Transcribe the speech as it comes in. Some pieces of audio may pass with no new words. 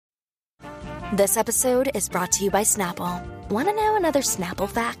This episode is brought to you by Snapple. Want to know another Snapple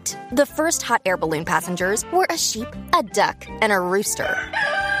fact? The first hot air balloon passengers were a sheep, a duck, and a rooster.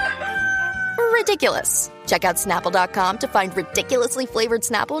 Ridiculous. Check out Snapple.com to find ridiculously flavored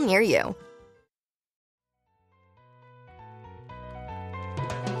Snapple near you.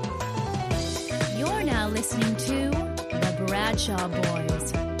 You're now listening to The Bradshaw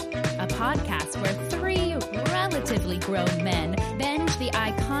Boys, a podcast where three relatively grown men binge the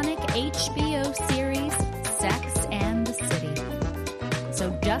iconic HBO series Sex and the City. So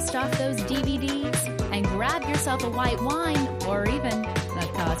dust off those DVDs and grab yourself a white wine or even a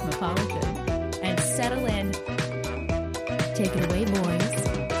Cosmopolitan and settle in. Take it away, boys.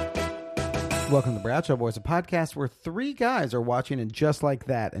 Welcome to the Bradshaw Boys, a podcast where three guys are watching and just like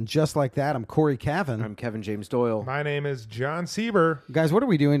that. And just like that, I'm Corey Cavan. I'm Kevin James Doyle. My name is John Sieber. Guys, what are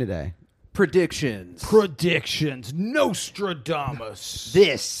we doing today? Predictions. Predictions. Nostradamus.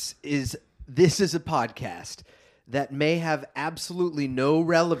 This is a podcast that may have absolutely no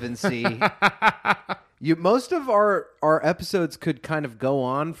relevancy. Most of our episodes could kind of go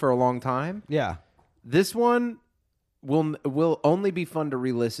on for a long time. Yeah. This one will only be fun to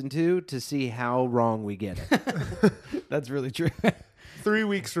re-listen to see how wrong we get it. That's really true. 3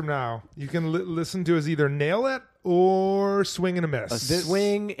 weeks from now, you can listen to us either nail it or swing and a miss. A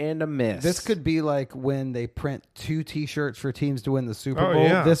swing and a miss. This could be like when they print 2 T-shirts for teams to win the Super Oh, Bowl.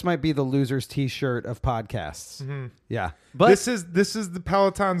 yeah. This might be the loser's T-shirt of podcasts. Mm-hmm. Yeah. But this is the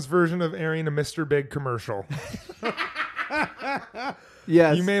Peloton's version of airing a Mr. Big commercial.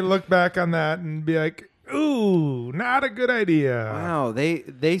 yes. You may look back on that and be like, ooh, not a good idea. Wow,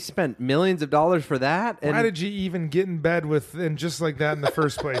 they spent millions of dollars for that. And Why did you even get in bed with and just like that in the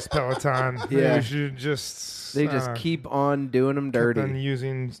first place, Peloton? Yeah. You should just keep on doing them dirty. and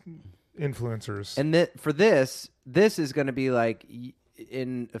using influencers. And for this is going to be like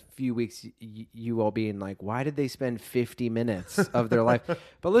in a few weeks, you all being like, why did they spend 50 minutes of their life?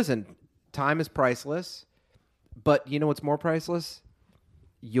 But listen, time is priceless. But you know what's more priceless?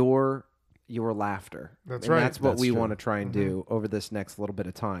 Your laughter. That's and right. That's what That's we true. want to try and do over this next little bit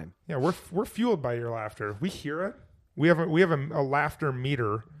of time. Yeah, we're fueled by your laughter. We hear it. We have a laughter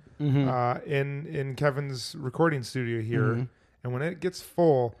meter in Kevin's recording studio here, and when it gets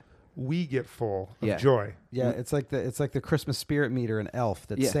full, we get full of joy. Yeah, it's like the Christmas spirit meter in Elf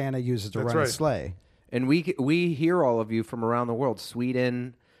that Santa uses to That's run a right. sleigh. And we hear all of you from around the world: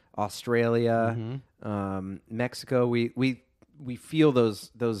 Sweden, Australia, Mexico. We feel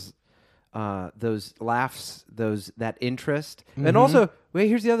those laughs, that interest, and also wait.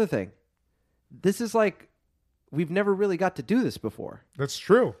 Here's the other thing. This is like we've never really got to do this before. That's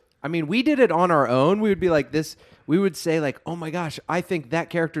true. I mean, we did it on our own. We would be like this. We would say like, "Oh my gosh, I think that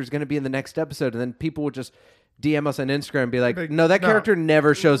character is going to be in the next episode," and then people would just DM us on Instagram and be like, "No, that character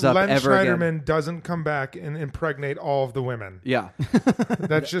never shows up Len ever Schneiderman again." doesn't come back and impregnate all of the women. Yeah,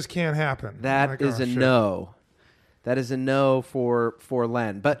 That just can't happen. that is oh, a shit. no. That is a no for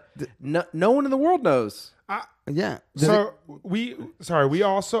Len. But no one in the world knows. Yeah. So we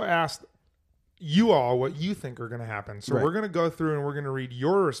also asked you all what you think are going to happen. So Right. we're going to go through and we're going to read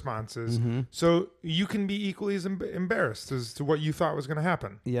your responses so you can be equally as embarrassed as to what you thought was going to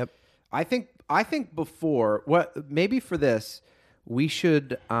happen. Yep. I think before maybe for this we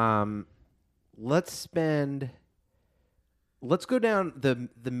should let's go down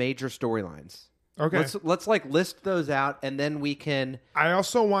the major storylines. Okay. Let's like list those out and then we can. I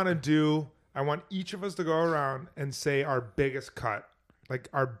also want each of us to go around and say our biggest cut, like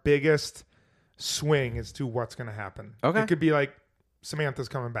our biggest swing as to what's going to happen. Okay. It could be like Samantha's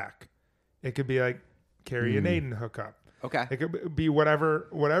coming back. It could be like Carrie and Aiden hook up. Okay. It could be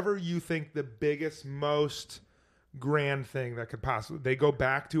whatever you think the biggest, most grand thing that could possibly. They go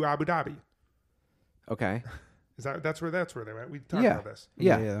back to Abu Dhabi. Okay. That's where they went. We talked Yeah. about this.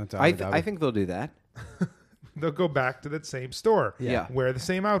 Yeah. Yeah, it's I Abu Dhabi. I think they'll do that. They'll go back to that same store. Yeah. Wear the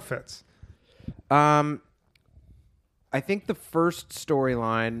same outfits. I think the first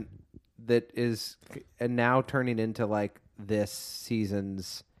storyline that is now turning into like this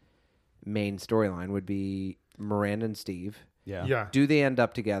season's main storyline would be Miranda and Steve. Yeah. Yeah. Do they end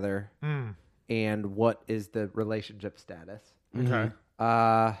up together? Mm. And what is the relationship status? Okay.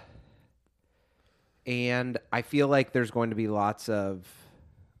 And I feel like there's going to be lots of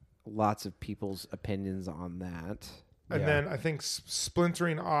people's opinions on that. And then I think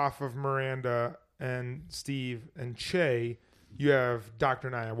splintering off of Miranda and Steve and Che, you have Dr.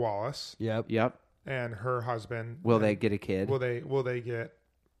 Nia Wallace Yep. and her husband. Will they get a kid? Will they get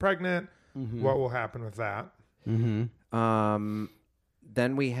pregnant? What will happen with that? Then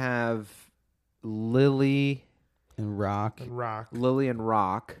we have Lily And Rock. And Rock. and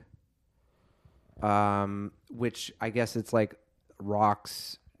Rock. which I guess it's like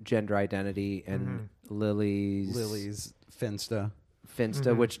Rock's gender identity and Lily's Finsta.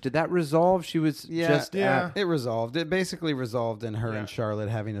 Which did that resolve? She was It resolved. It basically resolved in her and Charlotte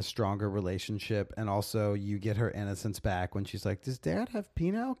having a stronger relationship, and also you get her innocence back when she's like, "Does Dad have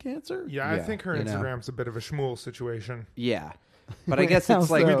penile cancer?" Yeah, I think her Instagram's a bit of a schmool situation. Yeah. But I guess it's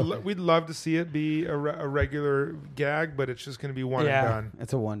like we'd love to see it be a regular gag, but it's just going to be one and done.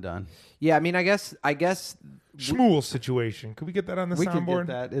 It's a one done. Yeah, I mean, I guess Schmool situation. Could we get that on the We soundboard? could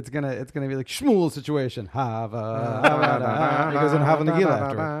get that. It's gonna be like Schmool situation. Hava. He goes in Hava Nagila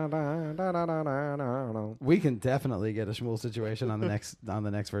after. We can definitely get a Schmool situation on the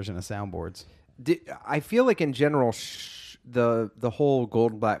next version of Soundboards. I feel like in general, the whole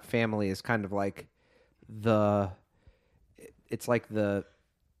Goldblatt family is kind of like it's like the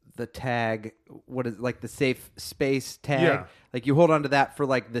tag, what is like the safe space tag. Yeah. Like you hold on to that for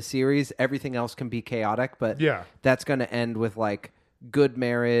like the series. Everything else can be chaotic, but that's going to end with like good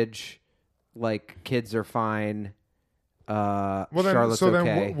marriage, like kids are fine. Charlotte's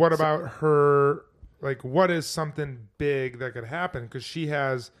okay. What about her? Like, what is something big that could happen? Because she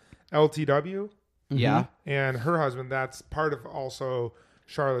has LTW. Yeah. And her husband, that's part of also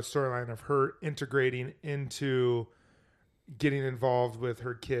Charlotte's storyline of her integrating into getting involved with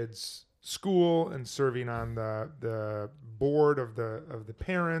her kids' school and serving on the board of the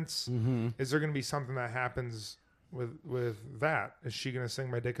parents. Is there going to be something that happens with that? Is she going to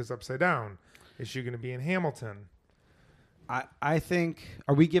sing "My Dick Is Upside Down"? Is she going to be in Hamilton? I think.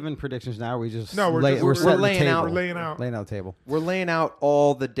 Are we giving predictions now? Or we just we're laying out the table. We're laying out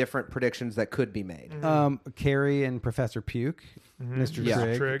all the different predictions that could be made. Carrie and Professor Puke,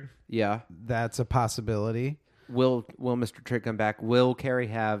 Mr. Trigg. Yeah, that's a possibility. Will Mr. Trigg come back? Will Carrie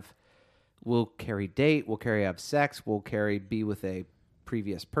date? Will Carrie have sex? Will Carrie be with a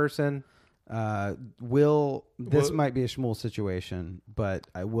previous person? Might be a Schmool situation, but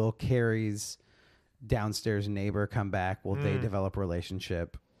will Carrie's downstairs neighbor come back? Will they develop a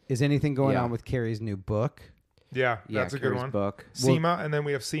relationship? Is anything going on with Carrie's new book? Yeah, that's a good Carrie's one. Book. Seema, and then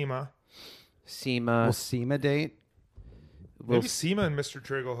we have Seema. Will Seema date? Maybe Seema and Mr.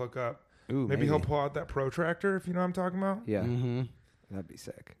 Trigg will hook up. Ooh, maybe he'll pull out that protractor, if you know what I'm talking about. Yeah. That'd be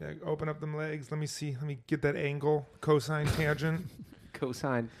sick. Yeah, open up them legs. Let me see. Let me get that angle. Cosine tangent.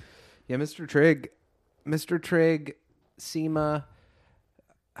 Cosine. Yeah, Mr. Trigg, Seema.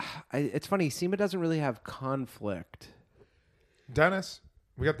 It's funny. Seema doesn't really have conflict. Dennis.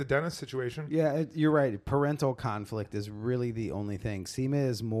 We got the Dennis situation. Yeah, you're right. Parental conflict is really the only thing. Seema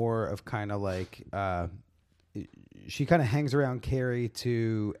is more of kind of like... she kind of hangs around Carrie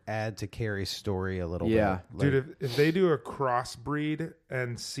to add to Carrie's story a little bit. Dude, if they do a crossbreed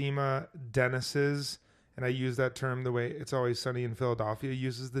and Seema Dennis's, and I use that term the way It's Always Sunny in Philadelphia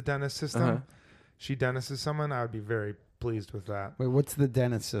uses the Dennis system, she Dennis's someone, I would be very pleased with that. Wait, what's the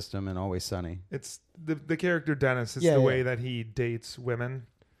Dennis system in Always Sunny? It's the character Dennis. It's the way that he dates women.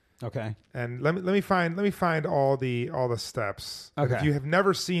 Okay. And let me find all the steps. Okay. If you have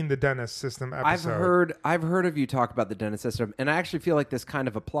never seen the Dennis system episode, I've heard of you talk about the Dennis system, and I actually feel like this kind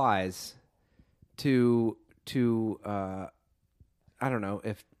of applies to I don't know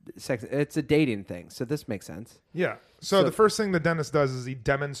if sex. It's a dating thing, so this makes sense. Yeah. So the first thing that Dennis does is he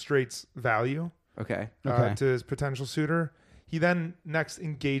demonstrates value. Okay. To his potential suitor. He then next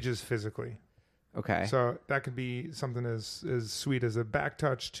engages physically. Okay. So that could be something as sweet as a back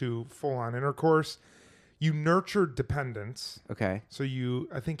touch to full-on intercourse. You nurture dependence. Okay. So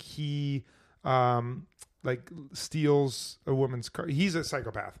I think he steals a woman's car. He's a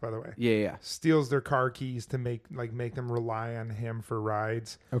psychopath, by the way. Yeah. Steals their car keys to make them rely on him for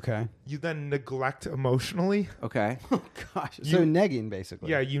rides. Okay. You then neglect emotionally. Okay. Oh, gosh. So negging,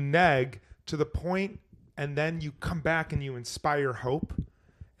 basically. Yeah, you neg to the point, and then you come back and you inspire hope.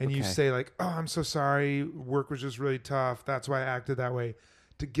 And you say like, "Oh, I'm so sorry. Work was just really tough. That's why I acted that way,"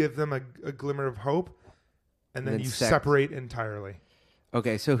 to give them a glimmer of hope, and then you separate entirely.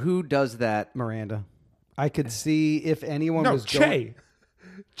 Okay, so who does that? Miranda. I could see if anyone was Che.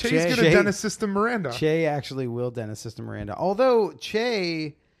 Che's going to Dennis System Miranda. Che actually will Dennis System Miranda. Although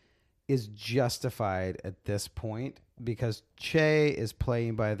Che is justified at this point because Che is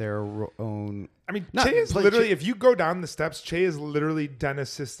playing by their own... I mean, Che is literally, if you go down the steps, Che is literally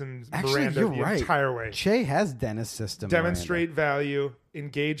Dennis Systems Miranda entire way. Che has Dennis System Demonstrate value,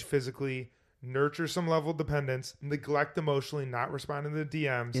 engage physically, nurture some level of dependence, neglect emotionally, not responding to the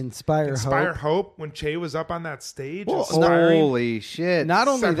DMs. Inspire hope. When Che was up on that stage, holy shit. Not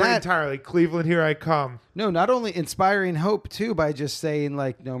only that, entirely, Cleveland, here I come. No, not only inspiring hope, too, by just saying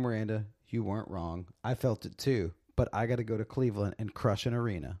like, no, Miranda, you weren't wrong. I felt it too, but I got to go to Cleveland and crush an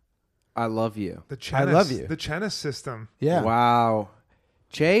arena. I love you. The Chenis, I love you. The Chenis system. Yeah. Wow.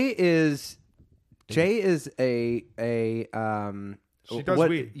 Jay is a She does what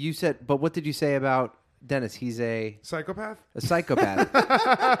weed. You said, but what did you say about Dennis? He's a Psychopath?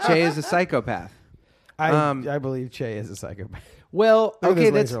 psychopath. Jay is a psychopath. I believe Che is a psychopath. Well, Look at okay,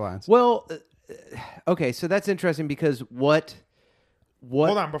 his that's laser lines. well, okay. So that's interesting because what?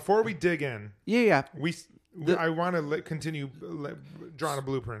 Hold on. Before we dig in, Yeah. I want to continue drawing a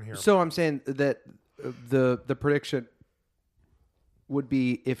blueprint here. So I'm saying that the prediction would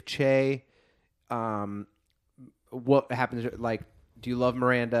be if Che, what happens? Like, do you love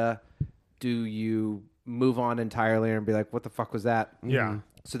Miranda? Do you move on entirely and be like, what the fuck was that? Yeah.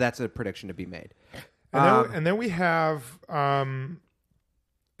 So that's a prediction to be made. And then we have, and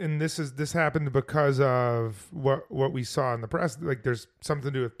this happened because of what we saw in the press. Like, there's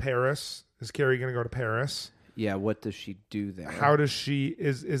something to do with Paris. Is Carrie going to go to Paris? Yeah. What does she do there? How does she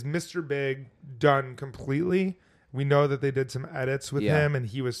is Mr. Big done completely? We know that they did some edits with him, and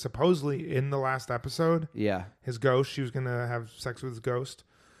he was supposedly in the last episode. Yeah. His ghost. She was going to have sex with his ghost.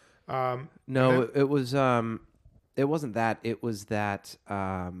 No, it was. It wasn't that. It was that.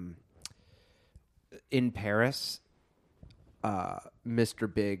 In Paris,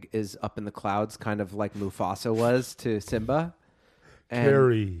 Mr. Big is up in the clouds, kind of like Mufasa was to Simba. And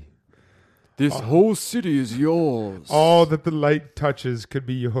Carrie, this whole city is yours. all that the light touches could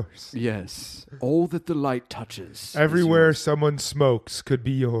be yours. Yes, all that the light touches. Everywhere someone smokes could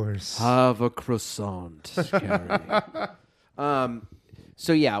be yours. Have a croissant, Carrie.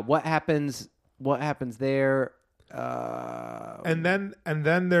 So yeah, what happens? What happens there? And then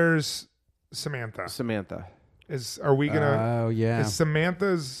there's Samantha. Samantha. Are we gonna? Oh yeah. Is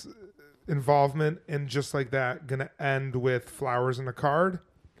Samantha's involvement in just like that gonna end with flowers and a card?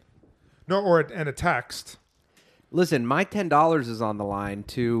 No, and a text. Listen, my $10 is on the line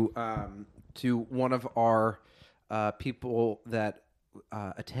to one of our people that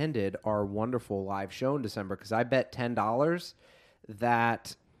attended our wonderful live show in December, because I bet $10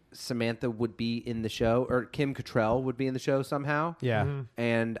 that Samantha would be in the show, or Kim Cattrall would be in the show somehow. Yeah.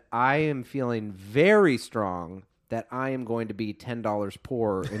 And I am feeling very strong that I am going to be $10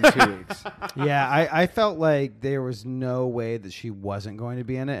 poorer in 2 weeks. Yeah, I felt like there was no way that she wasn't going to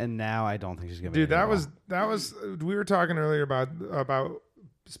be in it, and now I don't think she's going to be Dude, in it. that was. We were talking earlier about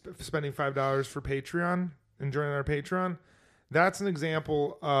spending $5 for Patreon and joining our Patreon. That's an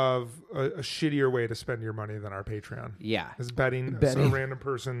example of a shittier way to spend your money than our Patreon. Yeah. Is betting a random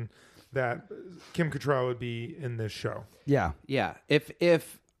person that Kim Cattrall would be in this show. Yeah. Yeah. If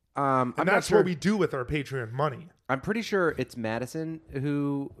And I'm that's not sure, what we do with our Patreon money. I'm pretty sure it's Madison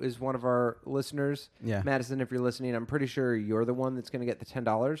who is one of our listeners. Yeah. Madison, if you're listening, I'm pretty sure you're the one that's going to get the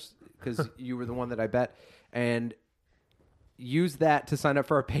 $10 because you were the one that I bet. And use that to sign up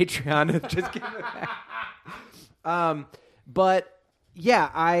for our Patreon and just give it back. But yeah,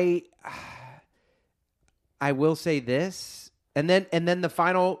 I will say this, and then the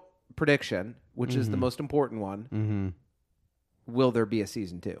final prediction, which is the most important one. Mm-hmm. Will there be a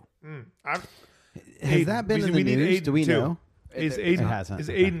season 2? Has that been in the news? Do we know? Is It Aiden hasn't. is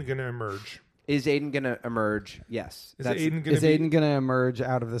Okay. Aiden going to emerge? Is Aiden going to emerge? Yes. Is Aiden going Is to be? Aiden going to emerge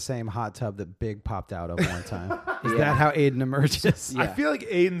out of the same hot tub that Big popped out of one time? Is Yeah. that how Aiden emerges? I feel like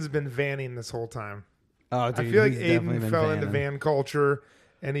Aiden's been vanning this whole time. Oh, dude, I feel like he's definitely Aiden been fell into vanning. van culture,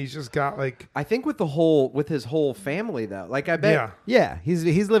 and he's just got like I think with his whole family though. Like I bet. yeah, Yeah,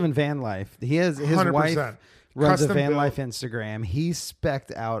 he's living van life. He has his 100%. wife runs Custom a van built. life Instagram. He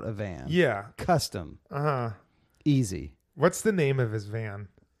spec'd out a van. yeah. Custom. Easy. What's the name of his van?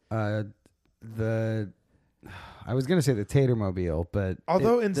 I was gonna say the Tatermobile, but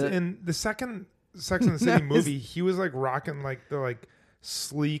Although in the second Sex and the City movie, he was like rocking like the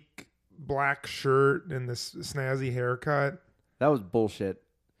sleek black shirt and this snazzy haircut. That was bullshit.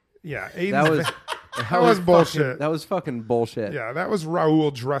 Yeah, Aiden's That was that was bullshit. That was fucking bullshit. Yeah, that was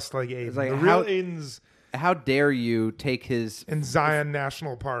Raul dressed like Aiden. It's like, the how- real Aiden's How dare you take his in Zion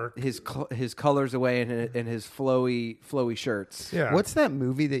National Park. his colors away and his flowy shirts? Yeah, what's that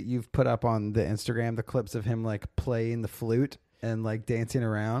movie that you've put up on the Instagram? The clips of him like playing the flute and like dancing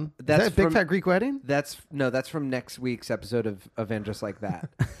around. That's Is that Big from- Fat Greek Wedding? That's from next week's episode of And Just Like That.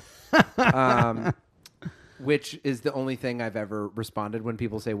 Which is the only thing I've ever responded when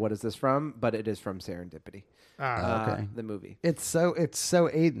people say, "What is this from?" But it is from Serendipity. Okay. The movie. It's so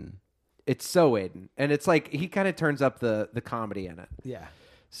Aiden. It's so Aiden, and it's like he kind of turns up the comedy in it. Yeah.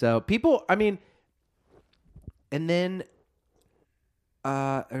 So people, I mean, and then,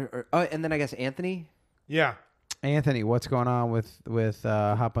 and then I guess Anthony, yeah. Anthony, what's going on with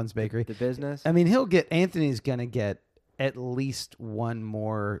Hot Buns Bakery? the business. I mean, Anthony's gonna get at least one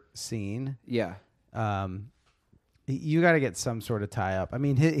more scene. Yeah. You got to get some sort of tie up. I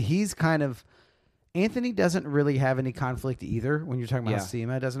mean, he's kind of Anthony doesn't really have any conflict either. When you're talking about how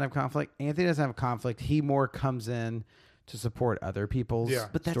Seema doesn't have conflict, Anthony doesn't have conflict. He more comes in to support other people's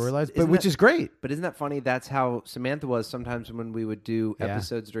storylines, which is great. But isn't that funny? That's how Samantha was sometimes when we would do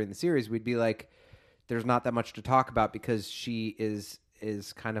episodes during the series. We'd be like, there's not that much to talk about because she is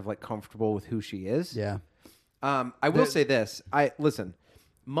kind of like comfortable with who she is. Yeah. I will say this. Listen,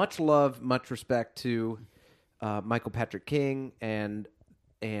 much love, much respect to Michael Patrick King and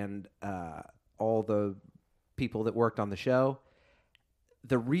all the people that worked on the show.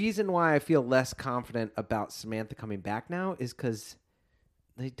 The reason why I feel less confident about Samantha coming back now is because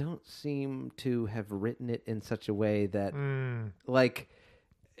they don't seem to have written it in such a way that, like,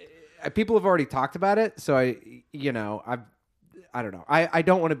 people have already talked about it. So I don't know. I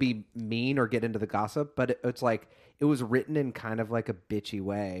don't want to be mean or get into the gossip, but it's like it was written in kind of like a bitchy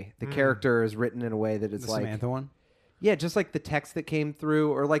way. The character is written in a way that it's the like Samantha one. Yeah, just like the text that came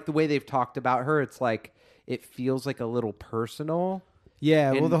through, or like the way they've talked about her. It's like it feels like a little personal.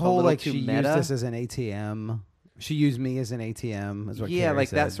 Yeah, well, the whole like she meta. used this as an ATM. She used me as an ATM. Is what Carrie like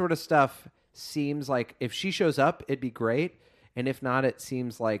said. that sort of stuff seems like if she shows up, it'd be great, and if not, it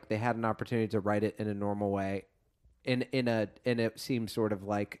seems like they had an opportunity to write it in a normal way. And it seems sort of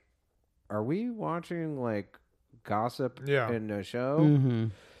like, are we watching like gossip in a show? Mm-hmm.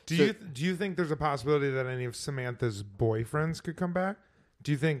 Do you think there's a possibility that any of Samantha's boyfriends could come back?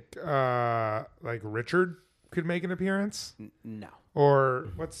 Do you think like Richard could make an appearance? No. Or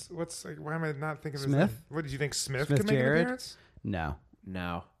what's like, why am I not thinking of his Smith? name? What did you think Smith Smith could make Jared? an appearance?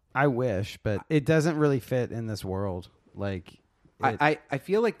 No. I wish, but it doesn't really fit in this world. Like, I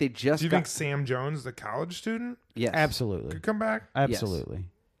feel like they just. Do you think Sam Jones, the college student, yes, absolutely could come back? Absolutely. Yes.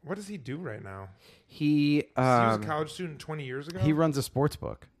 What does he do right now? He was a college student 20 years ago. He runs a sports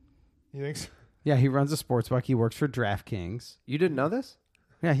book. You think so? Yeah, he runs a sports book. He works for DraftKings. You didn't know this?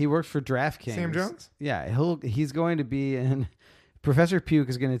 Yeah, he works for DraftKings. Sam Jones? Yeah, he's going to be in. Professor Puke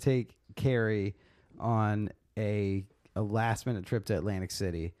is going to take Carrie on a last minute trip to Atlantic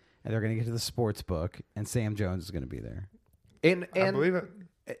City, and they're going to get to the sports book, and Sam Jones is going to be there. And I believe it.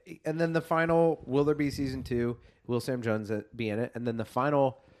 And then the final, will there be season 2? Will Sam Jones be in it? And then the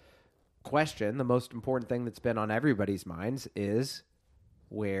final question, the most important thing that's been on everybody's minds is,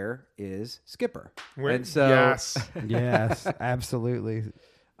 where is Skipper? And so, yes, absolutely.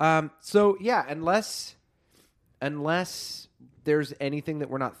 So yeah, unless there's anything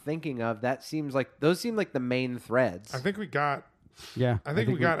that we're not thinking of, those seem like the main threads. I think we got. Yeah, I think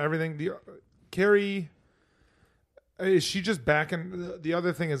we got everything. Carrie, is she just back in? The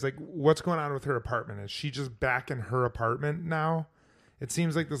other thing is like, what's going on with her apartment? Is she just back in her apartment now? It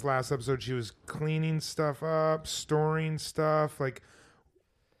seems like this last episode she was cleaning stuff up, storing stuff. Like,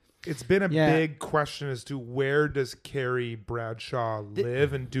 it's been a big question as to where does Carrie Bradshaw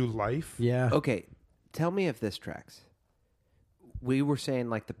live and do life? Yeah. Okay, tell me if this tracks. We were saying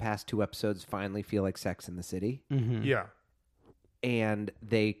like the past 2 episodes finally feel like Sex in the City. Mm-hmm. Yeah. And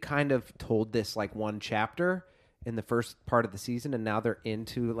they kind of told this like one chapter in the first part of the season, and now they're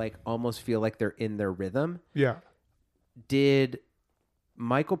into like almost feel like they're in their rhythm. Yeah. Did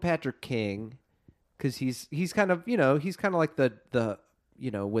Michael Patrick King, because he's kind of like the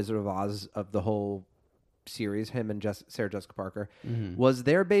Wizard of Oz of the whole series, him and Sarah Jessica Parker, was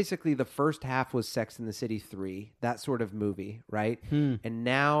there basically the first half was Sex in the City 3, that sort of movie, right? And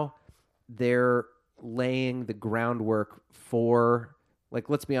now they're laying the groundwork for, like,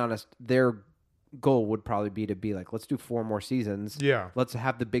 let's be honest, their goal would probably be to be like, let's do 4 more seasons. Yeah. Let's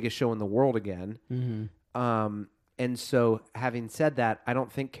have the biggest show in the world again. And so having said that, I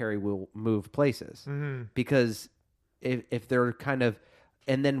don't think Carrie will move places because if they're kind of,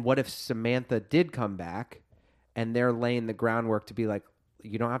 and then what if Samantha did come back and they're laying the groundwork to be like,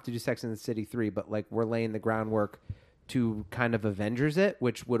 you don't have to do Sex in the City 3, but like we're laying the groundwork to kind of Avengers it,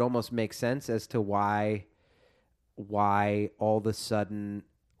 which would almost make sense as to why all of a sudden,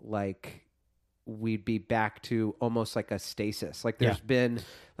 like, we'd be back to almost like a stasis. Like there's been,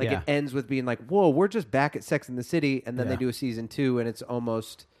 like it ends with being like, whoa, we're just back at Sex in the City. And then they do a season 2 and it's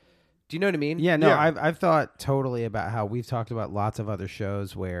almost, do you know what I mean? Yeah, no, I've thought totally about how we've talked about lots of other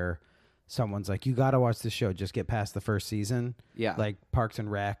shows where someone's like, you got to watch this show, just get past the first season. Yeah. Like Parks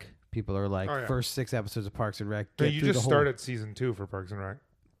and Rec. People are like, first 6 episodes of Parks and Rec. No, you just started season 2 for Parks and Rec.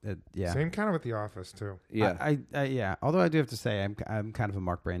 Yeah. Same kind of with The Office too. Yeah. I yeah. Although I do have to say I'm kind of a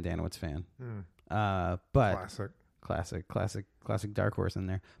Mark Brandanowitz fan. But classic Dark Horse in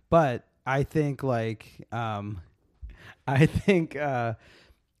there. But I think like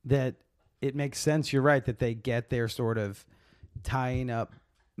that it makes sense. You're right that they get their sort of tying up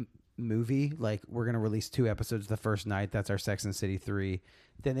movie. Like, we're going to release 2 episodes the first night. That's our Sex and the City 3.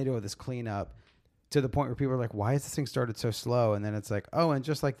 Then they do all this cleanup to the point where people are like, why has this thing started so slow? And then it's like, oh, and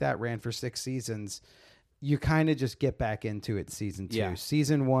just like that ran for 6 seasons. You kind of just get back into it season 2. Yeah.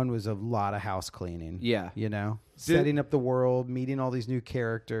 Season 1 was a lot of house cleaning. Yeah. You know, setting up the world, meeting all these new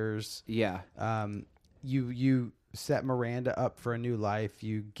characters. Yeah. You set Miranda up for a new life.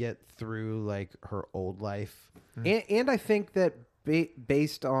 You get through like her old life. And I think that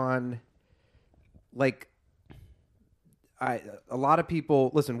based on like a lot of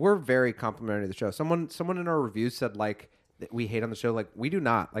people listen, we're very complimentary of the show. Someone in our review said like that we hate on the show. Like, we do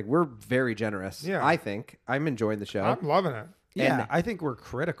not. Like, we're very generous. Yeah. I think I'm enjoying the show. I'm loving it. Yeah, And- I think we're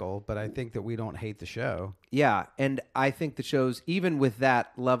critical, but I think that we don't hate the show. Yeah, and I think the show's, even with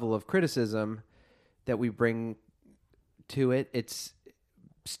that level of criticism that we bring to it, it's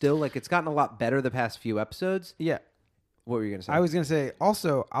still like it's gotten a lot better the past few episodes. Yeah. What were you going to say? I was going to say,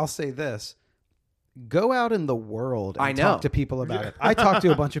 also, I'll say this. Go out in the world and I know. talk to people about it. I talked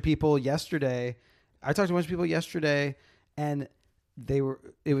to a bunch of people yesterday. And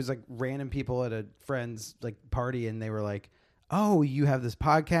it was like random people at a friend's like party, and they were like, oh, you have this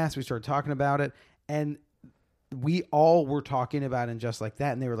podcast. We started talking about it. And we all were talking about it just like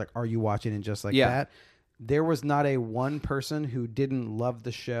that. And they were like, are you watching it just like that? There was not a one person who didn't love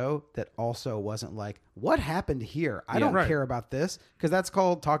the show that also wasn't like, what happened here? I don't care about this, because that's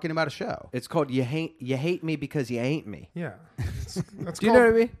called talking about a show. It's called you hate me because you ain't me. Yeah. That's Do you know what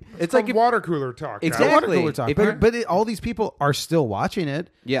I mean? It's like water cooler talk. Exactly. guys. Water cooler talk. If But, you're- all these people are still watching it.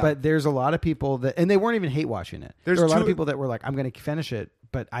 Yeah. But there's a lot of people that, and they weren't even hate watching it. There's there are a lot of two- people that were like, I'm going to finish it,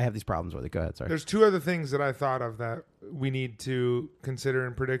 but I have these problems with it. Go ahead. Sorry. There's 2 other things that I thought of that we need to consider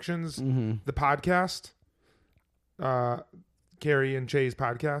in predictions. The podcast, Carrie and Jay's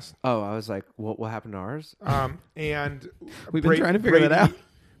podcast, Oh, I was like, what happened to ours? and We've been trying to figure that out.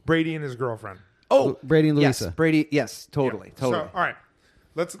 Brady and his girlfriend. Oh, Brady and yes, Louisa. Brady. Yes, totally. So, all right,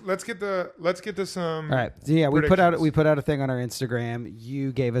 let's get to some. All right. So yeah, we put predictions. out a thing on our Instagram.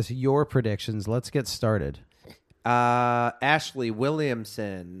 You gave us your predictions. Let's get started. Ashley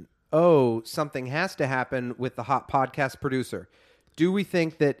Williamson. Oh, something has to happen with the hot podcast producer. Do we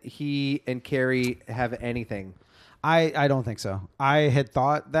think that he and Carrie have anything? I don't think so. I had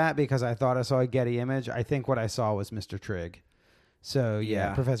thought that because I thought I saw a Getty image. I think what I saw was Mr. Trigg. So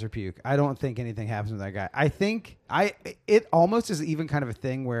yeah, Professor Puke. I don't think anything happens with that guy. I think it almost is even kind of a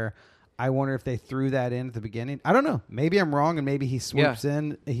thing where I wonder if they threw that in at the beginning. I don't know. Maybe I'm wrong, and maybe he swoops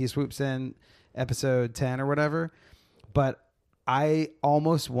in. He swoops in episode 10 or whatever. But I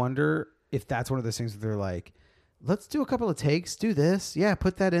almost wonder if that's one of those things that they're like, let's do a couple of takes, do this. Yeah,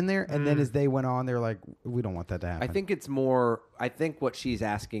 put that in there. And then as they went on, they're like, we don't want that to happen. I think it's more, I think what she's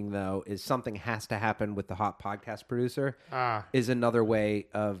asking, though, is something has to happen with the hot podcast producer is another way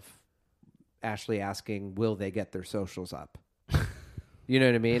of Ashley asking, will they get their socials up? You know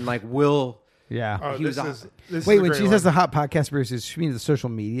what I mean? Like, will... Yeah. Oh, He was this is Wait, a when great she one. says the hot podcast producer, she means the social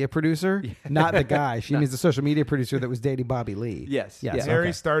media producer, not the guy. She means the social media producer that was dating Bobby Lee. Yes. Harry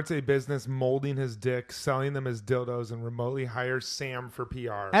okay. starts a business molding his dick, selling them as dildos, and remotely hires Sam for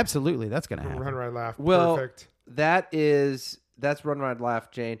PR. Absolutely, that's going to happen. Run, Ride, Laugh. Well, Perfect. that's Run, Ride, Laugh,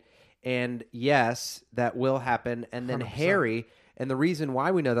 Jane. And yes, that will happen. And then 100%. Harry, and the reason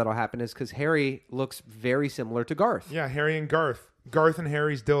why we know that'll happen is because Harry looks very similar to Garth. Yeah, Harry and Garth. Garth and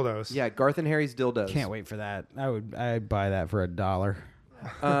Harry's dildos. Yeah, Garth and Harry's dildos. Can't wait for that. I'd buy that for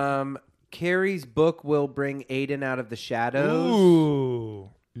 $1. Carrie's book will bring Aiden out of the shadows.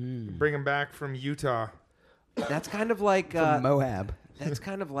 Ooh. Bring him back from Utah. That's kind of like Moab. that's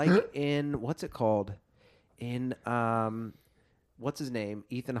kind of like in what's it called? In what's his name?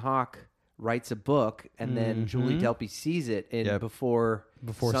 Ethan Hawke writes a book, and then Julie Delpy sees it in before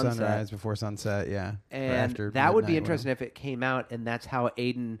sunset. sunrise, before sunset, yeah. And Or after that would be midnight, interesting if it came out, and that's how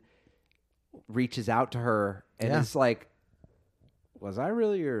Aiden reaches out to her, and it's like, was I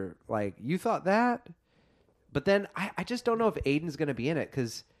really your, like, you thought that? But then I just don't know if Aiden's going to be in it,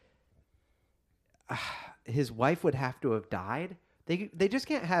 because his wife would have to have died. They just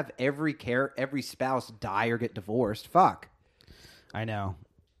can't have every spouse die or get divorced. Fuck. I know.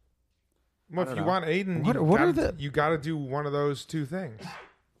 Well, if you want Aiden, you got to do one of those 2 things.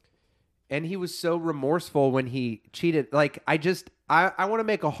 And he was so remorseful when he cheated. Like, I want to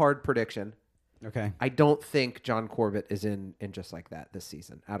make a hard prediction. Okay. I don't think John Corbett is in Just Like That this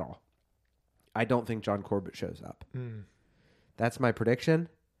season at all. I don't think John Corbett shows up. That's my prediction,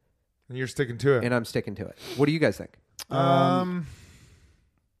 And you're sticking to it. and I'm sticking to it. What do you guys think?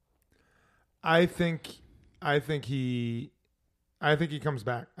 I think he I think he comes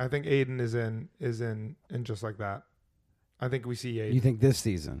back. I think Aiden is in just like that. I think we see Aiden. You think this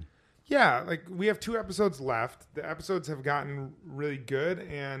season? Yeah, like we have 2 episodes left. The episodes have gotten really good,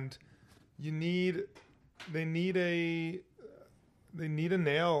 and they need a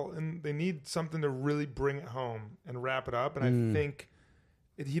nail, and they need something to really bring it home and wrap it up. And I think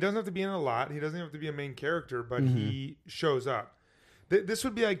he doesn't have to be in a lot. He doesn't have to be a main character, but he shows up. This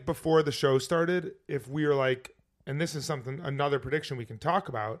would be like before the show started. If we were like, and this is another prediction we can talk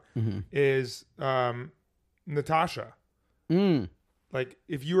about is Natasha. Like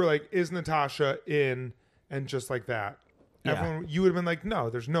if you were like, is Natasha in, and just like that, everyone, you would have been like, no,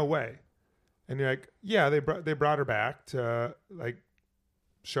 there's no way. And you're like, yeah, they brought her back to like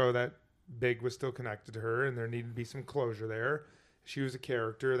show that Big was still connected to her, and there needed to be some closure there. She was a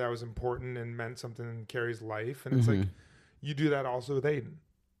character that was important and meant something in Carrie's life, and it's like you do that also with Aiden.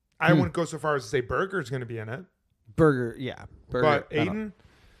 I wouldn't go so far as to say Burger's going to be in it. Burger, yeah, Burger, but Aiden,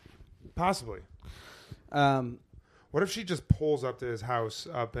 possibly. What if she just pulls up to his house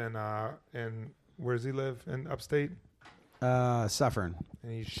up in where does he live, in upstate? Suffern.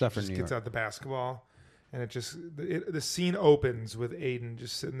 And she Suffern, just New gets York. out the basketball, and the scene opens with Aiden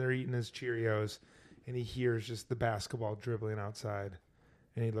just sitting there eating his Cheerios, and he hears just the basketball dribbling outside,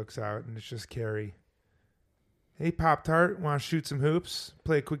 and he looks out, and it's just Carrie. Hey, Pop-Tart, want to shoot some hoops?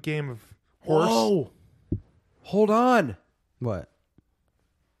 Play a quick game of horse? Whoa. Hold on. What?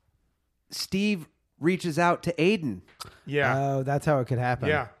 Steve reaches out to Aiden. Yeah. Oh, that's how it could happen.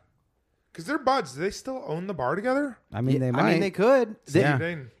 Yeah. Because they're buds. Do they still own the bar together? I mean, they might. I mean, they could.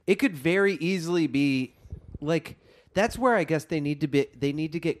 Yeah. It could very easily be like, that's where I guess they need to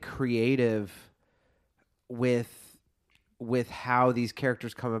get creative with how these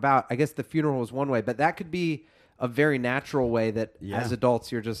characters come about. I guess the funeral is one way, but that could be a very natural way that as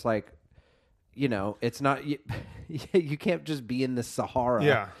adults you're just like, you know, it's not you can't just be in the Sahara.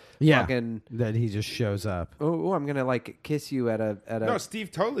 Yeah. Fucking, that he just shows up. oh, I'm gonna like kiss you at a. No, Steve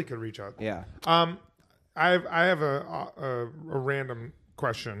totally could reach out. Yeah. I have a random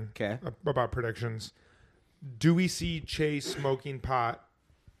question. Okay. About predictions. Do we see Chase smoking pot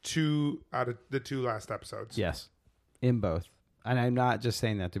 2 out of the 2 last episodes? Yes, in both. And I'm not just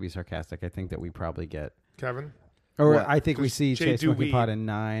saying that to be sarcastic. I think that we probably get. Kevin? Or What? I think we see Che Chase do smoking weed. pot in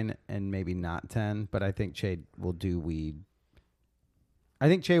 9 and maybe not 10, but I think Che will do weed. I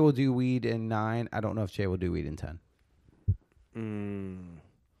think Che will do weed in 9. I don't know if Che will do weed in 10.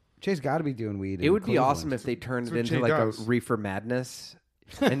 Che's got to be doing weed. It would be awesome if they turned it what into Che like does. a reefer madness.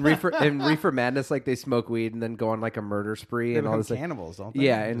 And reefer madness, like they smoke weed and then go on like a murder spree They and all become this. Like, cannibals, don't they?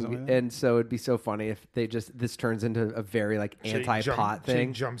 yeah, Or something like and that? and so it'd be so funny if they this turns into a very like anti-pot Che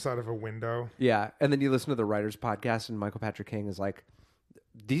thing. jumps out of a window. Yeah, and then you listen to the writers' podcast, and Michael Patrick King is like,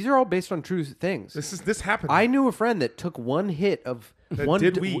 "These are all based on true things." This happened. I knew a friend that took one hit of That one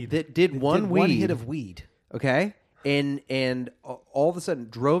did weed. That did one weed. one hit of weed. Okay, and all of a sudden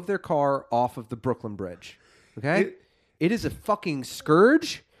drove their car off of the Brooklyn Bridge. Okay, it is a fucking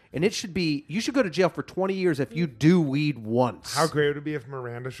scourge, and it should be. You should go to jail for 20 years if you do weed once. How great would it be if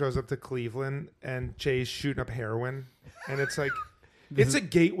Miranda shows up to Cleveland and Che's shooting up heroin, and it's like it's a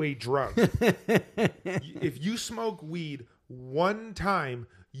gateway drug. If you smoke weed one time,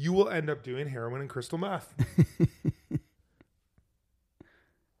 you will end up doing heroin and crystal meth.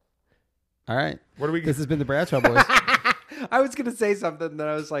 All right. What do we? This has been the Bradshaw Boys. I was gonna say something that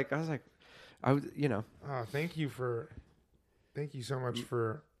I was like, you know. Oh, thank you so much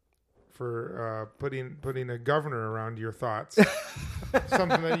for putting a governor around your thoughts.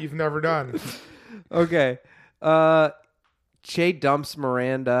 Something that you've never done. Okay. Che dumps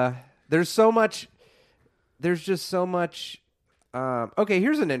Miranda. There's just so much. Okay,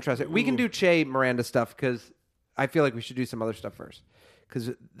 here's an interesting. We can do Che Miranda stuff because I feel like we should do some other stuff first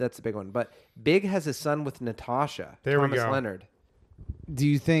because that's the big one. But Big has a son with Natasha. There we Thomas go. Leonard. Do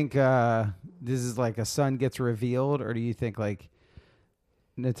you think this is like a son gets revealed, or do you think like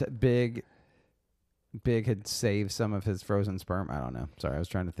Big had saved some of his frozen sperm? I don't know. Sorry, I was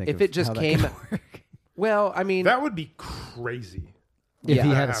trying to think. If of it just how that came, could work. well, I mean, That would be crazy. If Yeah. he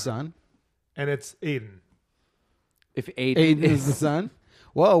That had a happened. son, And it's Aiden. if Aiden, Aiden is the son.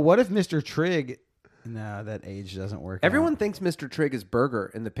 Whoa, what if Mr. Trigg? No, that age doesn't work. everyone out. thinks Mr. Trigg is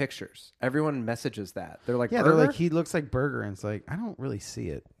Burger in the pictures. Everyone messages that. They're like, Yeah, Burger? they're like he looks like Burger, and it's like I don't really see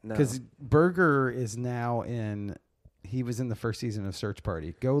it No. because Burger is now in. He was in the first season of Search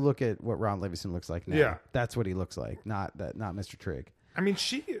Party. Go look at what Ron Livingston looks like now. Yeah. That's what he looks like. Not Mr. Trigg. I mean,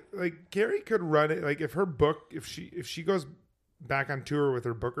 Carrie could run it. Like if her book, if she goes back on tour with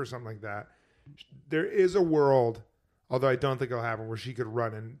her book or something like that, there is a world Although I don't think it'll happen where she could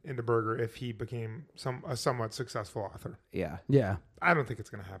run into Berger if he became a somewhat successful author. Yeah. Yeah. I don't think it's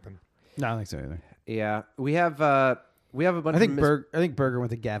going to happen. No, I don't think so either. Yeah. We have a bunch I think of I think Berger went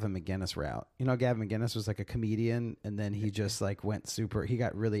the Gavin McGinnis route. You know, Gavin McGinnis was like a comedian, and then he just like went super. He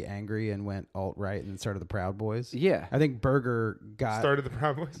got really angry and went alt right, and then started the Proud Boys. Yeah. I think Berger started the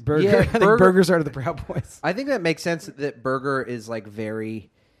Proud Boys. Berger. Yeah, I think Berger started the Proud Boys. I think that makes sense that Berger is like very,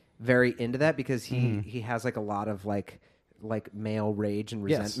 very into that because he has like a lot of like male rage and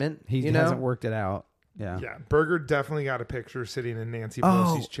resentment. Yes. He hasn't worked it out. Yeah. Yeah. Berger definitely got a picture sitting in Nancy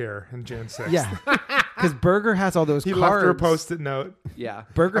Pelosi's chair in Jan 6th. Yeah. Because Berger has all those He cards. left her a Post-it note. Yeah.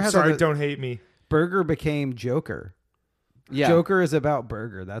 Berger I'm has sorry, all the, don't hate me. Berger became Joker. Yeah. Joker is about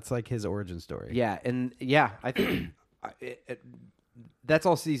Berger. That's like his origin story. Yeah. And yeah, I think that's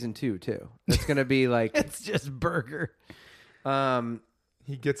all season 2 too. It's going to be like, It's just Berger.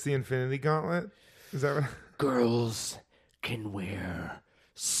 He gets the Infinity Gauntlet. Is that what? girls can wear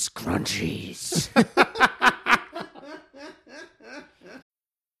scrunchies.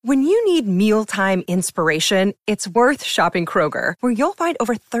 When you need mealtime inspiration, it's worth shopping Kroger, where you'll find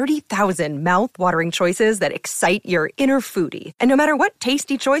over 30,000 mouth-watering choices that excite your inner foodie. And no matter what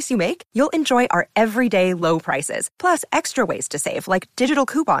tasty choice you make, you'll enjoy our everyday low prices, plus extra ways to save, like digital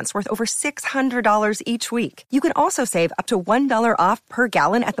coupons worth over $600 each week. You can also save up to $1 off per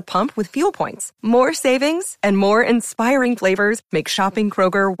gallon at the pump with fuel points. More savings and more inspiring flavors make shopping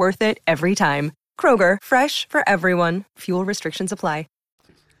Kroger worth it every time. Kroger, fresh for everyone. Fuel restrictions apply.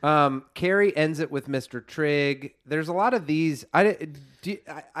 Carrie ends it with Mr. Trigg. There's a lot of these. I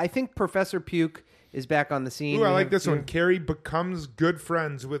think Professor Puke is back on the scene. Ooh, I like this one. Carrie becomes good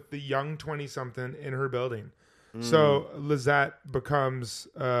friends with the young 20-something in her building. So Lizette becomes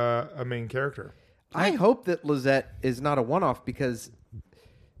a main character. I hope that Lizette is not a one-off because,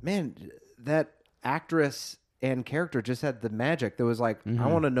 man, that actress and character just had the magic that was like, I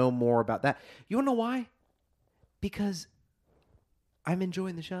want to know more about that. You want to know why? Because I'm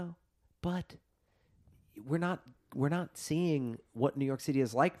enjoying the show, but we're not seeing what New York City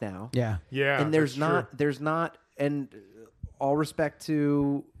is like now. Yeah. Yeah. And there's not, and all respect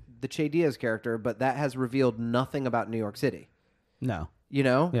to the Che Diaz character, but that has revealed nothing about New York City. No. You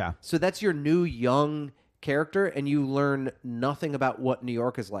know? Yeah. So that's your new young character, and you learn nothing about what New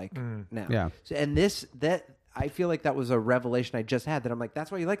York is like now. Yeah. So, and that I feel like that was a revelation I just had that I'm like,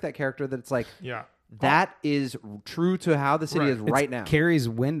 that's why you like that character. That it's like, Yeah. that is true to how the city is right now. Carrie's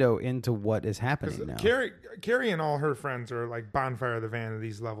window into what is happening now. Carrie and all her friends are like Bonfire of the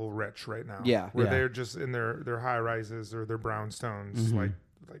Vanities level rich right now. Yeah. Where Yeah. they're just in their high rises or their brownstones, like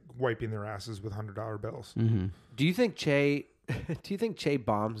wiping their asses with $100 bills. Mm-hmm. Do you think Che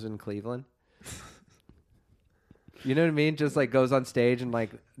bombs in Cleveland? You know what I mean? Just like goes on stage and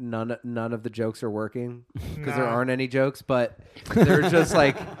like none of the jokes are working because there No. aren't any jokes, but they're just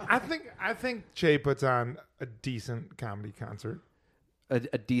like I think Che puts on a decent comedy concert.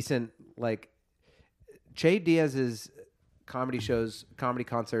 a decent like Che Diaz's comedy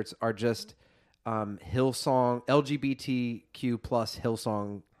concerts are just Hillsong LGBTQ plus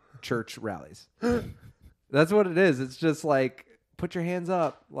Hillsong church rallies. That's what it is. It's just like put your hands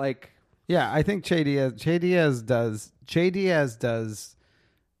up, like. Yeah, I think Che Diaz does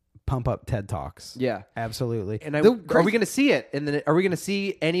pump up TED Talks. Yeah, absolutely. And are we going to see it? And then are we going to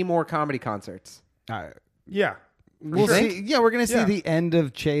see any more comedy concerts? Yeah. We'll see. Yeah, we're going to see the end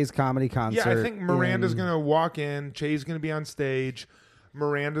of Che's comedy concert. Yeah, I think Miranda's going to walk in. Che's going to be on stage.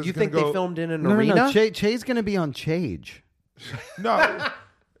 Miranda's You going to think go... they filmed in an No, arena? Che's going to be on Chage.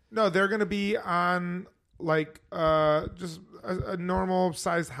 No, they're going to be on like just a normal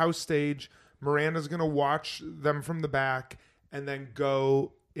sized house stage. Miranda's going to watch them from the back and then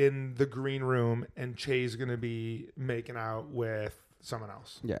go in the green room, and Che's going to be making out with someone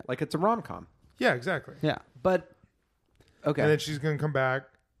else. Yeah. Like it's a rom-com. Yeah, exactly. Yeah. But, okay. And then she's going to come back.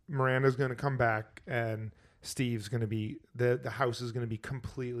 Miranda's going to come back, and Steve's going to be... The house is going to be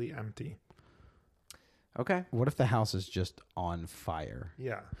completely empty. Okay. What if the house is just on fire?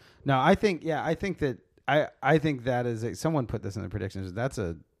 Yeah. No, I think that is someone put this in the predictions. That's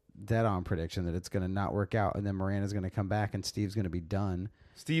a dead-on prediction that it's going to not work out, and then Miranda's going to come back, and Steve's going to be done.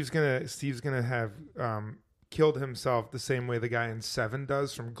 Steve's gonna have killed himself the same way the guy in Seven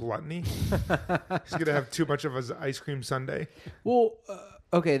does from gluttony. He's gonna have too much of his ice cream sundae. Well,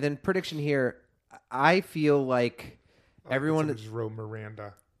 okay, then prediction here. I feel like everyone just wrote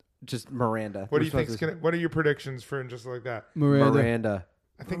Miranda. Just Miranda. What do you think? What are your predictions for just like that? Miranda.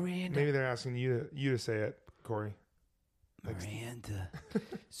 I think maybe they're asking you to say it, Corey. Miranda.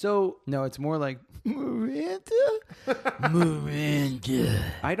 So no, it's more like Miranda. Miranda.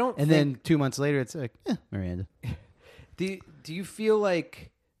 I don't. And then 2 months later, it's like Miranda. Do you feel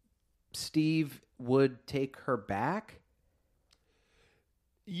like Steve would take her back?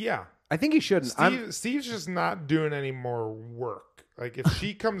 Yeah. I think he shouldn't. Steve's just not doing any more work. Like, if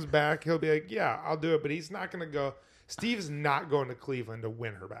she comes back, he'll be like, yeah, I'll do it. But he's not going to go. Steve's not going to Cleveland to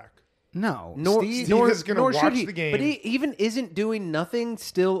win her back. No. Steve is going to watch the game. But he even isn't doing nothing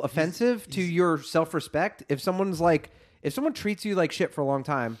still offensive to your self-respect. If someone treats you like shit for a long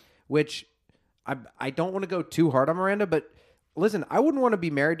time, which I don't want to go too hard on Miranda, but listen, I wouldn't want to be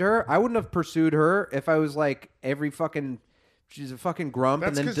married to her. I wouldn't have pursued her if I was like she's a fucking grump.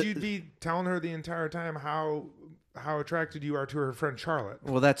 That's and then because you'd be telling her the entire time how attracted you are to her friend Charlotte.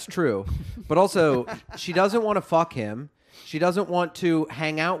 Well, that's true. But also, she doesn't want to fuck him. She doesn't want to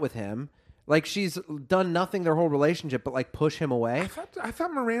hang out with him. Like, she's done nothing their whole relationship but, like, push him away. I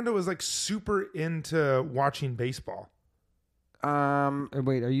thought Miranda was, like, super into watching baseball.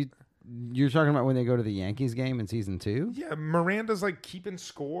 Wait, you're talking about when they go to the Yankees game in season 2? Yeah, Miranda's, like, keeping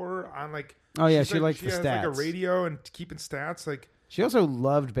score on, like... Oh, yeah, she likes the has, stats. Like, a radio and keeping stats, like... She also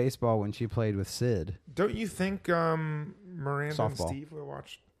loved baseball when she played with Sid. Don't you think Miranda Softball. and Steve would have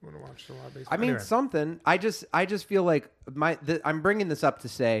watched a lot of baseball? I mean, Anyway. something. I just feel like I'm bringing this up to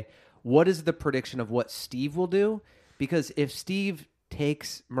say, what is the prediction of what Steve will do? Because if Steve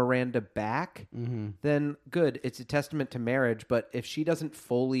takes Miranda back, then good. It's a testament to marriage. But if she doesn't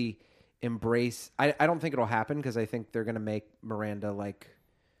fully embrace... I don't think it'll happen because I think they're going to make Miranda like,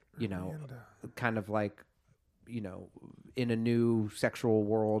 kind of like, in a new sexual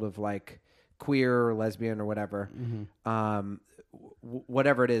world of like queer or lesbian or whatever,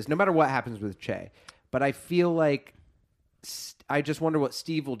 whatever it is, no matter what happens with Che. But I feel like I just wonder what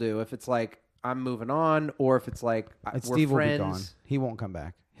Steve will do if it's like, I'm moving on, or if it's like, we're Steve friends. will be gone. He won't come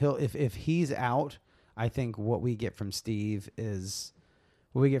back. If he's out, I think what we get from Steve is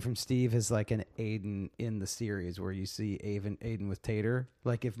like an Aiden in the series where you see Aiden with Tater.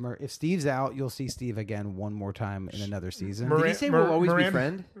 Like if Steve's out, you'll see Steve again one more time in another season. Did he say we'll always be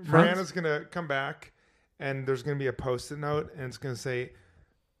friends? Miranda's going to come back, and there's going to be a Post-it note, and it's going to say,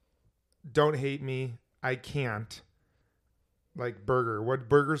 "Don't hate me. I can't." Like Burger. What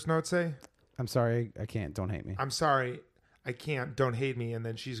Burger's note say? I'm sorry, I can't. Don't hate me. I'm sorry, I can't. Don't hate me. And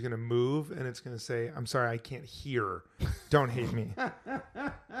then she's going to move, and it's going to say, "I'm sorry, I can't hear. Don't hate me."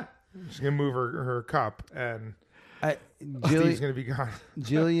 She's going to move her cup, and Steve's going to be gone.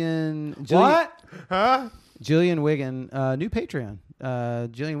 Jillian. What? Huh? Jillian Wiggin, new Patreon.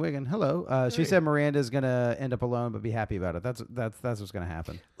 Jillian Wiggin, hello. She said Miranda's gonna end up alone, but be happy about it. That's what's gonna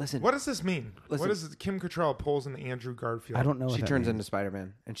happen. Listen, What does this mean? What is it? Kim Cattrall pulls an Andrew Garfield? I don't know. What she that turns means. into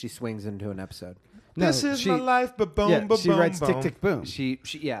Spider-Man and she swings into an episode. No, This is she- my life, but boom, Yeah, boom, she writes boom. tick tick boom. She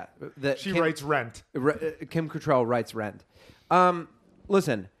Writes Rent. Kim Cattrall writes Rent.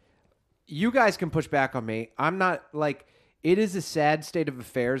 Listen, you guys can push back on me. I'm not like, it is a sad state of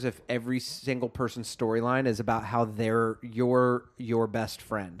affairs if every single person's storyline is about how they're your best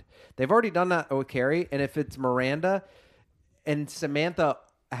friend. They've already done that with Carrie, and if it's Miranda and Samantha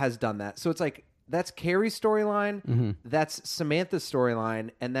has done that. So it's like, that's Carrie's storyline, that's Samantha's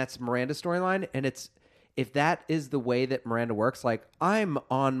storyline, and that's Miranda's storyline. And if that is the way that Miranda works, like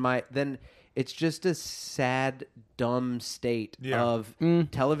then it's just a sad, dumb state of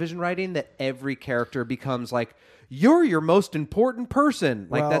television writing that every character becomes like, you're your most important person.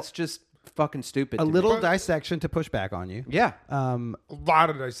 Like, that's just fucking stupid. A to me. little dissection to push back on you. Yeah. A lot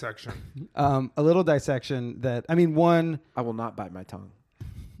of dissection. A little dissection that, I mean, one. I will not bite my tongue.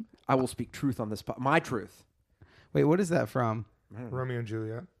 I will speak truth on this. My truth. Wait, what is that from? Romeo and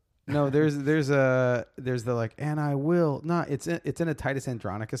Juliet. No, there's the like, and I will not. It's in a Titus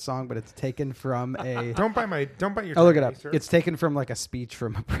Andronicus song, but it's taken from a. Don't bite your. I'll look it tongue, up. sir. It's taken from like a speech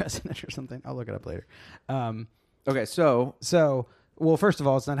from a president or something. I'll look it up later. Okay, so Well, first of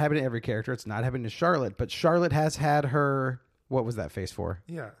all, it's not happening to every character. It's not happening to Charlotte, but Charlotte has had her. What was that face for?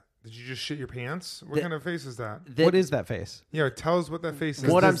 Yeah. Did you just shit your pants? What kind of face is that? What is that face? Yeah, tell us what that face is.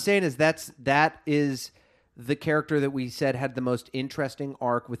 what I'm saying is that is the character that we said had the most interesting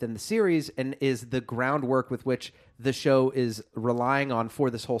arc within the series and is the groundwork with which the show is relying on for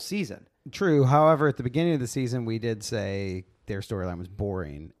this whole season. True. However, at the beginning of the season, we did say their storyline was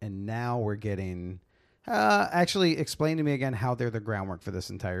boring, and now we're getting. Actually, explain to me again how they're the groundwork for this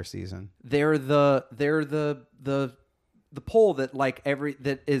entire season. They're the pole that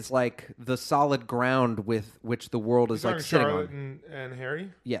that is like the solid ground with which the world is You're like talking sitting Charlotte on. and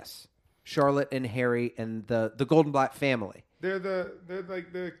Harry. Yes, Charlotte and Harry and the Goldenblatt family. They're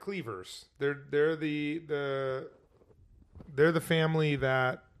like the Cleavers. They're the family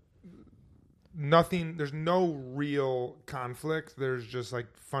that nothing. There's no real conflict. There's just like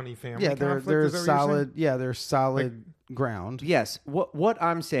funny family. Yeah, conflict. there's Is that what you're solid. Yeah, there's solid ground. Yes. What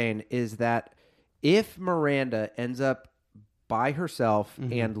I'm saying is that if Miranda ends up by herself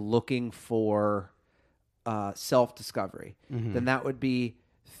and looking for self-discovery, then that would be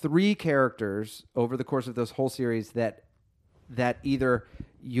 3 characters over the course of this whole series that either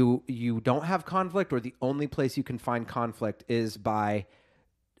you don't have conflict, or the only place you can find conflict is by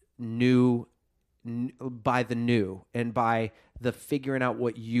the new and by the figuring out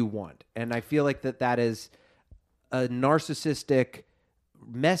what you want. And I feel like that is a narcissistic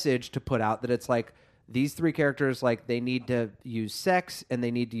message to put out, that it's like these 3 characters, like they need to use sex, and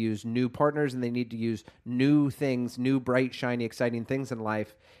they need to use new partners, and they need to use new things, new bright, shiny, exciting things in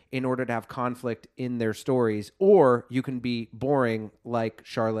life in order to have conflict in their stories. Or you can be boring like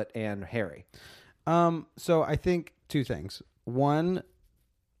Charlotte and Harry. So I think 3 things. 1,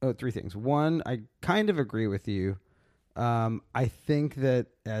 I kind of agree with you. I think that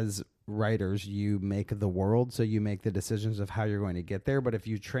as writers, you make the world, so you make the decisions of how you're going to get there. But if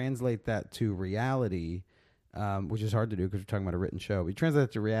you translate that to reality, which is hard to do because we're talking about a written show, we translate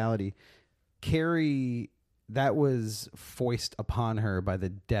that to reality. Carrie, that was foisted upon her by the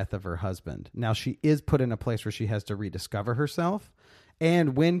death of her husband. Now she is put in a place where she has to rediscover herself.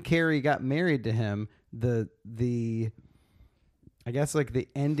 And when Carrie got married to him, the I guess like the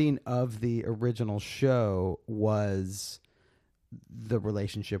ending of the original show was the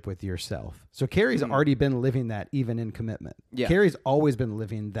relationship with yourself. So Carrie's already been living that even in commitment. Yeah. Carrie's always been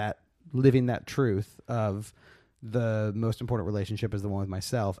living that truth of the most important relationship is the one with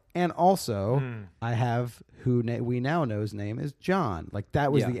myself. And also I have who we now know's name is John. Like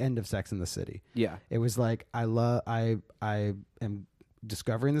that was the end of Sex and the City. Yeah. It was like, I am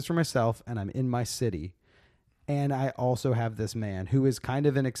discovering this for myself, and I'm in my city. And I also have this man who is kind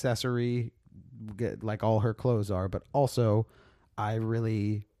of an accessory, like all her clothes are, but also I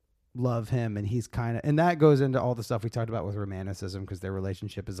really love him, and he's kind of, and that goes into all the stuff we talked about with romanticism, because their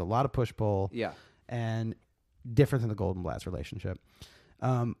relationship is a lot of push-pull. Yeah. And different than the Goldenblatt's relationship.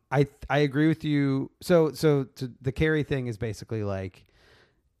 I agree with you. So the Carrie thing is basically like,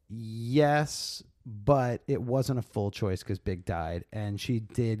 yes, but it wasn't a full choice because Big died, and she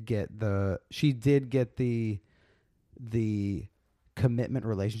did get the commitment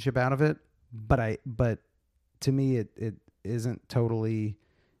relationship out of it. But to me, it isn't totally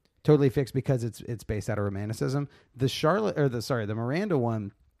fixed because it's based out of romanticism. The Miranda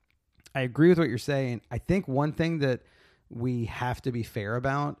one, I agree with what you're saying. I think one thing that we have to be fair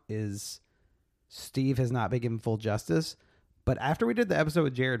about is Steve has not been given full justice. But after we did the episode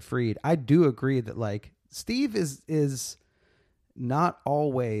with Jared Freed, I do agree that like Steve is not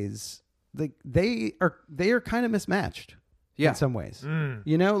always like they are kind of mismatched in some ways.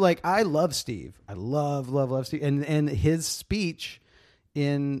 You know, like I love Steve. I love Steve. And his speech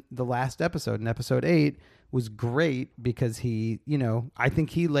in the last episode, in episode 8, was great because he, you know, I think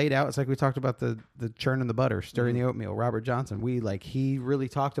he laid out, it's like we talked about the churn and the butter, stirring the oatmeal, Robert Johnson. He really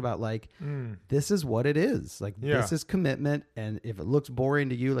talked about like, this is what it is. Like, this is commitment. And if it looks boring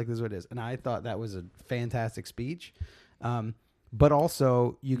to you, like this is what it is. And I thought that was a fantastic speech. But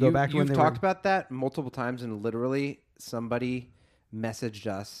also you go back to when you've talked about that multiple times, and literally somebody messaged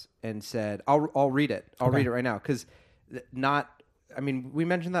us and said, I'll read it. I'll read it right now. Cause we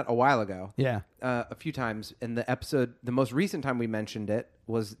mentioned that a while ago. Yeah. A few times. And the most recent time we mentioned it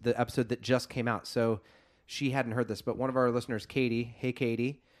was the episode that just came out. So she hadn't heard this, but one of our listeners, Katie. Hey,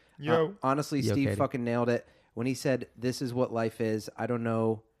 Katie. Yo. Honestly, Steve Katie. fucking nailed it when he said, this is what life is. I don't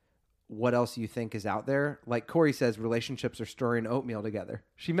know what else you think is out there. Like Corey says, relationships are stirring oatmeal together.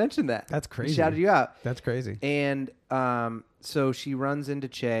 She mentioned that. That's crazy. She shouted you out. That's crazy. And so she runs into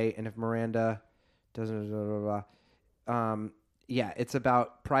Che, and if Miranda doesn't, blah, blah, blah, it's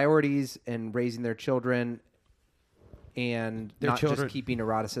about priorities and raising their children, and not just keeping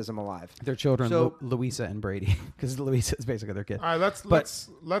eroticism alive. Their children, So- Louisa and Brady, because Louisa is basically their kid. All right,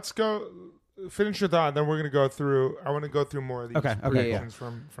 let's go. Finish your thought, then we're gonna go through. I want to go through more of these predictions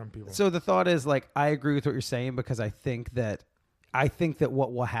from people. So the thought is like, I agree with what you're saying, because I think that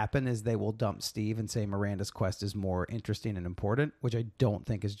what will happen is they will dump Steve and say Miranda's quest is more interesting and important, which I don't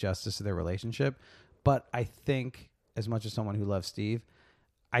think is justice to their relationship. But I think, as much as someone who loves Steve,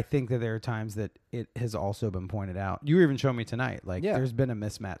 I think that there are times that it has also been pointed out. You even showed me tonight, like there's been a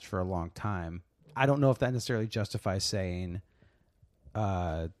mismatch for a long time. I don't know if that necessarily justifies saying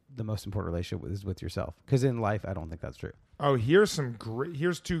the most important relationship is with yourself, because in life I don't think that's true. Oh, here's 2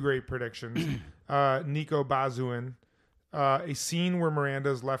 great predictions. Nico Bazuin A scene where Miranda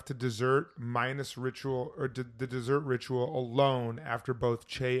is left to dessert minus ritual or the dessert ritual alone after both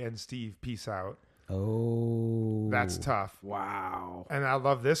Che and Steve peace out. Oh, That's tough. Wow. And I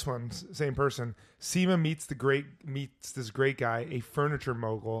love this one. Same person. Seema meets this great guy, a furniture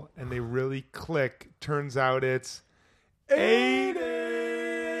mogul, and they really click. Turns out it's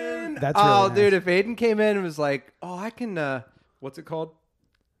Aiden. That's Oh, really dude, nice. if Aiden came in and was like, "Oh, I can what's it called?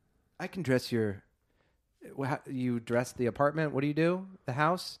 I can dress you dress the apartment. What do you do? The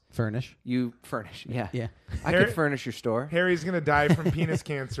house? Furnish. You furnish. Yeah. Yeah. I could furnish your store. Harry's gonna die from penis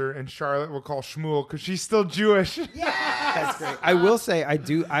cancer, and Charlotte will call Shmuel because she's still Jewish. That's great. I will say, I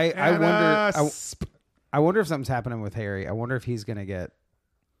wonder if something's happening with Harry. I wonder if he's gonna get.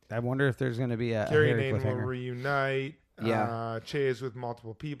 I wonder if there's gonna be a Carrie Harry and Aiden will cliffhanger. reunite. Yeah. Che is with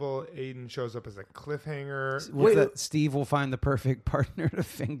multiple people. Aiden shows up as a cliffhanger. What's that? Steve will find the perfect partner to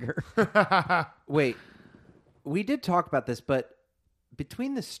finger. Wait, we did talk about this, but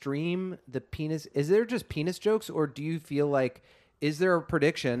between the stream, the penis, is there just penis jokes, or do you feel like, is there a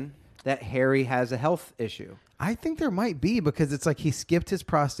prediction that Harry has a health issue? I think there might be because it's like he skipped his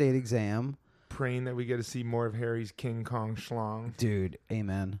prostate exam. Praying that we get to see more of Harry's King Kong schlong. Dude,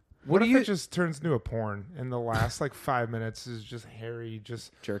 amen. What if it just turns into a porn and the last like 5 minutes is just Harry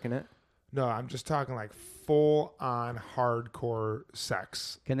just Jerking it? No, I'm just talking like full on hardcore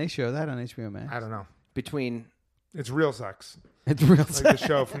sex. Can they show that on HBO Max? I don't know. Between It's real sex. It's real. Like the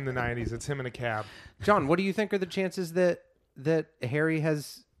show from the 90s. It's him in a cab. John, what do you think are the chances that Harry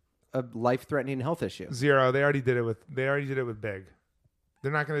has a life-threatening health issue? 0. They already did it with Big.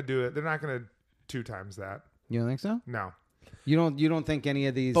 They're not going to do it. They're not going to 2 times that. You don't think so? No. You don't think any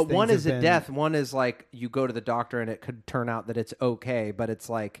of these? But things one is have a been- death. One is like you go to the doctor and it could turn out that it's okay, but it's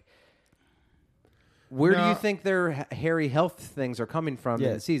like, where do No. you think their hairy health things are coming from in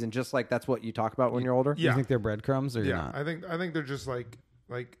Yeah. the season? Just like that's what you talk about when you're older. You Yeah. think they're breadcrumbs or Yeah, not? I think they're just like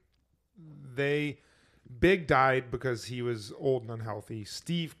Big died because he was old and unhealthy.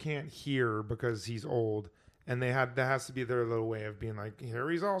 Steve can't hear because he's old, and that has to be their little way of being like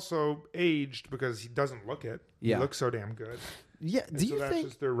Harry's also aged because he doesn't look it. Yeah. He looks so damn good. Yeah. And Do so you that's think?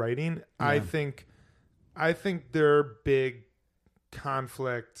 just their writing? I think their big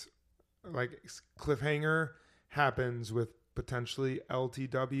conflict, like cliffhanger, happens with potentially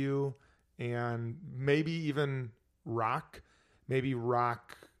LTW and maybe even Rock. Maybe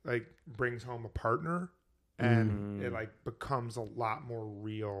Rock like brings home a partner, and it like becomes a lot more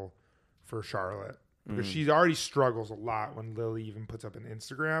real for Charlotte because she already struggles a lot when Lily even puts up an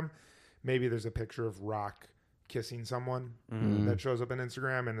Instagram. Maybe there's a picture of Rock kissing someone that shows up on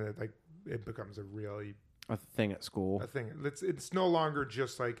Instagram, and it becomes a thing at school. thing. It's no longer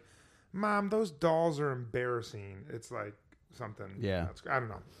just like, Mom, those dolls are embarrassing. It's like something. Yeah. I don't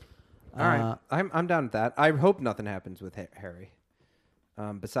know. All right, I'm down with that. I hope nothing happens with Harry.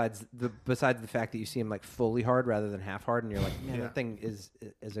 Besides the fact that you see him like fully hard rather than half hard, and you're like, man, that thing is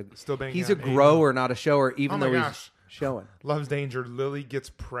a Still banging he's a on Aiden. grower, not a shower, even Oh my though gosh. he's showing. Loves Danger. Lily gets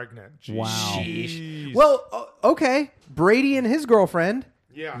pregnant. Jeez. Wow. Jeez. Well, okay, Brady and his girlfriend.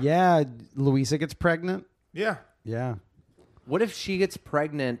 yeah. Yeah. Louisa gets pregnant. Yeah. Yeah. What if she gets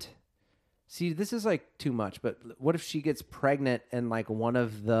pregnant? See, this is like too much, but what if she gets pregnant and like one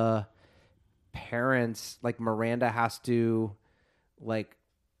of the parents, like Miranda, has to like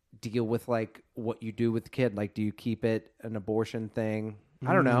deal with like what you do with the kid? Like, do you keep it an abortion thing?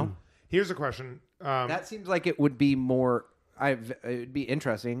 I don't know. Here's a question. That seems like it would be more. It'd be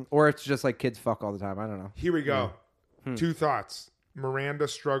interesting, or it's just like kids fuck all the time. I don't know. Here we go. 2 thoughts. Miranda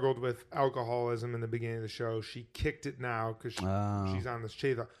struggled with alcoholism in the beginning of the show. She kicked it now because she's on this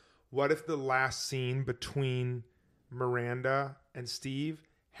chase. What if the last scene between Miranda and Steve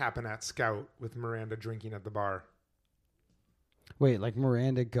happened at Scout with Miranda drinking at the bar? Wait, like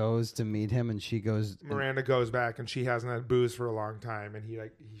Miranda goes to meet him, and she goes. Miranda goes back and she hasn't had booze for a long time, and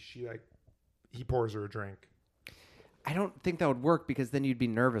he pours her a drink. I don't think that would work because then you'd be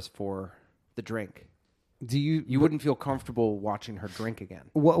nervous for the drink. Do you? You wouldn't feel comfortable watching her drink again.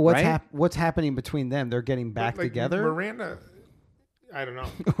 What's right? what's happening between them? They're getting back Like, together. Miranda, I don't know.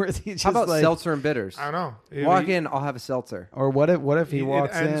 Or is he just How about like, seltzer and bitters? I don't know. Walk in, I'll have a seltzer. Or what if he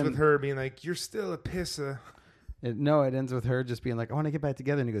walks it ends in? with her being like, "You're still a pisser." No, it ends with her just being like, "I want to get back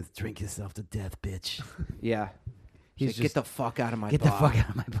together," and he goes, "Drink yourself to death, bitch." Yeah. He's Like, just get the fuck out of my get bar. the fuck out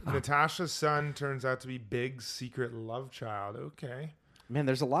of my bar. Natasha's son turns out to be Big's secret love child. Okay. Man,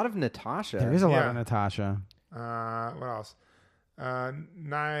 there's a lot of Natasha. There is a lot Yeah. of Natasha. What else?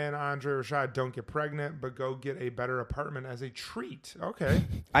 Nia and Andre Rashad don't get pregnant, but go get a better apartment as a treat. Okay.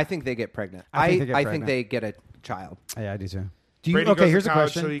 I think they get pregnant. I think they get I pregnant. think they get a child. Yeah, I do too. Brady okay, goes here's to a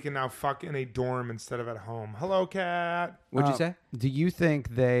college question. so he can now fuck in a dorm instead of at home. Hello, cat. What'd you say? Do you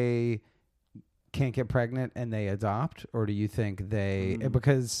think they can't get pregnant and they adopt, or do you think they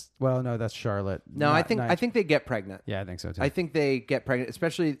because no, that's Charlotte. No, I think they get pregnant. Yeah, I think so too. I think they get pregnant,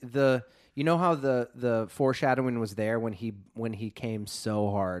 especially you know how the foreshadowing was there when he came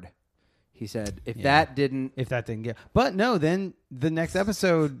so hard. He said if that didn't get, but no, then the next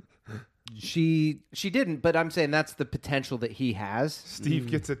episode she didn't, but I'm saying that's the potential that he has. Steve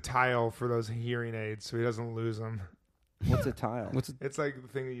gets a tile for those hearing aids so he doesn't lose them. What's a tile? It's like the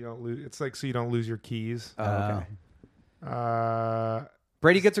thing that you don't lose. It's like so you don't lose your keys. Oh, okay.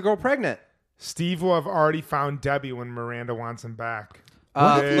 Brady gets a girl pregnant. Steve will have already found Debbie when Miranda wants him back.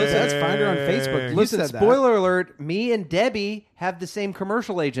 Let's find her on Facebook. Listen, spoiler alert, me and Debbie have the same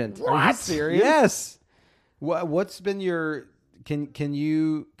commercial agent. What? Are you serious? Yes. What's been your can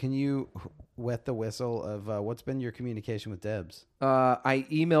you wet the whistle of what's been your communication with Debs? I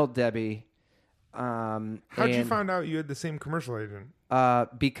emailed Debbie. How'd you find out you had the same commercial agent?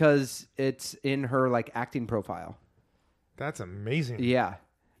 Because it's in her like acting profile. That's amazing. Yeah.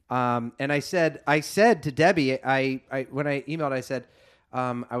 And I said to Debbie, I when I emailed, I said,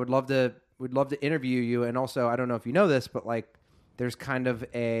 I would love to interview you. And also, I don't know if you know this, but like, there's kind of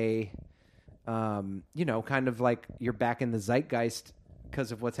a, kind of like you're back in the zeitgeist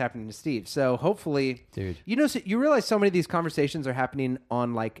because of what's happening to Steve. So hopefully, dude, you realize so many of these conversations are happening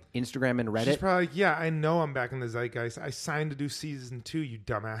on like Instagram and Reddit. She's probably like, yeah, I know I'm back in the zeitgeist. I signed to do season 2, you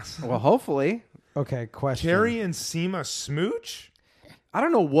dumbass. Well, hopefully. Okay, question. Carrie and Seema smooch? I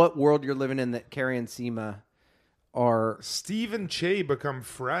don't know what world you're living in that Carrie and Seema are. Steve and Che become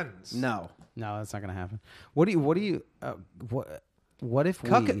friends. No, that's not going to happen. What if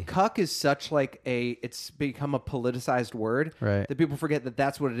cuck is such like it's become a politicized word, right, that people forget that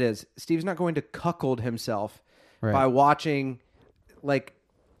that's what it is. Steve's not going to cuckold himself right, by watching, like,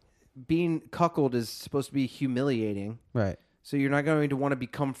 being cuckold is supposed to be humiliating, right? So you're not going to want to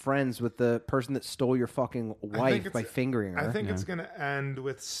become friends with the person that stole your fucking wife by fingering her. I think it's going to end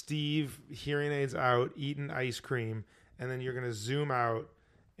with Steve, hearing aids out, eating ice cream, and then you're going to zoom out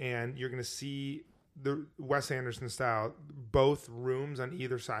and you're going to see the Wes Anderson style. Both rooms on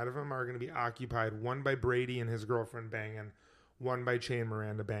either side of him are going to be occupied. One by Brady and his girlfriend banging, one by Che and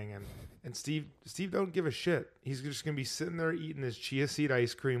Miranda banging. And Steve don't give a shit. He's just going to be sitting there eating his chia seed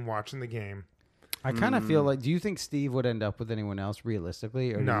ice cream, watching the game. I kind of feel like, do you think Steve would end up with anyone else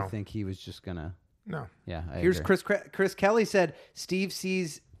realistically, or do you think he was just gonna? No. Yeah. Here's agree. Chris Kelly said Steve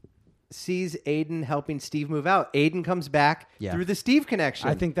sees Aiden helping Steve move out. Aiden comes back through the Steve connection.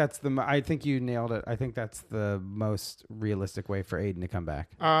 I think that's I think you nailed it. I think that's the most realistic way for Aiden to come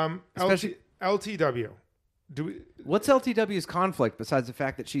back. Especially LTW. What's LTW's conflict besides the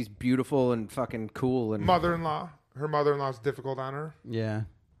fact that she's beautiful and fucking cool and mother-in-law? Her mother-in-law's difficult on her. Yeah.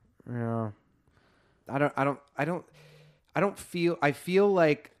 Yeah. I feel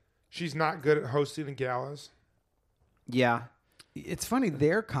like she's not good at hosting galas. Yeah. It's funny.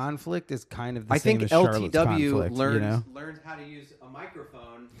 Their conflict is kind of the I same think as Charlotte's LTW conflict, learns how to use a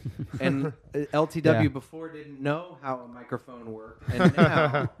microphone, and LTW before didn't know how a microphone worked, and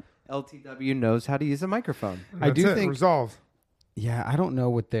now LTW knows how to use a microphone. I do think resolved. Yeah, I don't know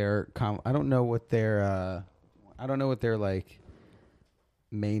what their I don't know what their like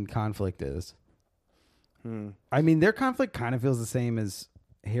main conflict is. I mean, their conflict kind of feels the same as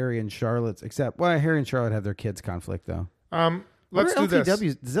Harry and Charlotte's, except Harry and Charlotte have their kids' conflict though. Let's do this.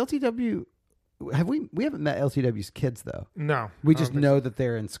 Does LTW we haven't met LTW's kids though? No, we just know that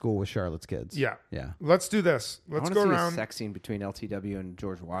they're in school with Charlotte's kids. Yeah. Let's do this. Let's go around. A sex scene between LTW and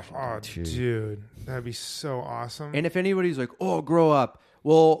George Washington. Oh, dude, that'd be so awesome. And if anybody's like, "Oh, grow up,"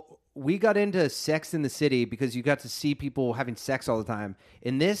 well, we got into Sex in the City because you got to see people having sex all the time.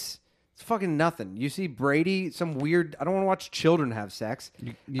 In this, it's fucking nothing. You see Brady, some weird. I don't want to watch children have sex.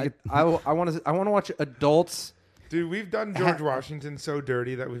 I want to watch adults. Dude, we've done George Washington so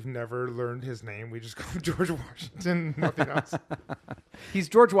dirty that we've never learned his name. We just call him George Washington, nothing else. He's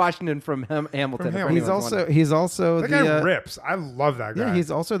George Washington from Hamilton. He's also that guy rips. I love that guy. Yeah,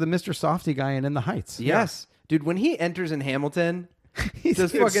 he's also the Mr. Softy guy in the Heights. Yes, dude. When he enters in Hamilton, he's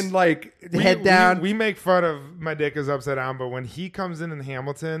just fucking like head down. We make fun of My Dick Is Upside Down, but when he comes in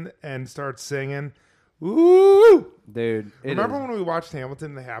Hamilton and starts singing, ooh, dude! Remember when we watched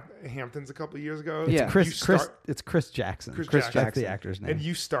Hamilton, the Hamptons, a couple of years ago? It's Chris Jackson. Chris Jackson. That's the actor's name. And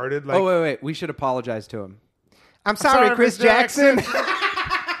you started like, oh wait, we should apologize to him. I'm sorry, Chris Jackson.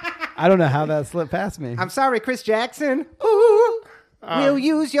 I don't know how that slipped past me. I'm sorry, Chris Jackson. Ooh, we'll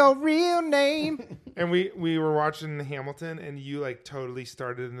use your real name. And we were watching Hamilton, and you like totally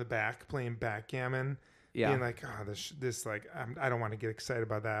started in the back playing backgammon being like, oh, this like, I don't want to get excited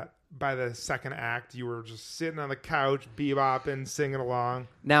about that. By the second act, you were just sitting on the couch, bebopping, singing along.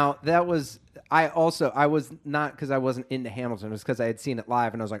 Now, that was... I was not because I wasn't into Hamilton. It was because I had seen it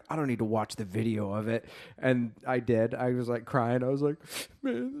live, and I was like, I don't need to watch the video of it. And I did. I was like crying. I was like,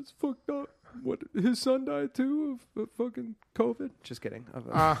 man, that's fucked up. What, his son died too of fucking COVID? Just kidding.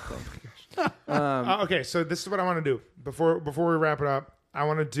 Okay, so this is what I want to do. Before we wrap it up, I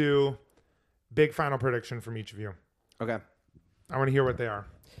want to do big final prediction from each of you. Okay. I want to hear what they are.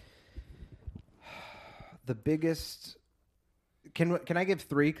 The biggest... Can I give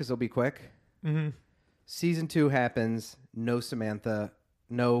 3 because they'll be quick? Mm-hmm. Season 2 happens. No Samantha.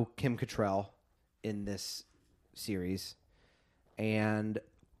 No Kim Cattrall in this series. And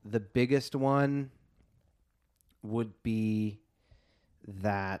the biggest one would be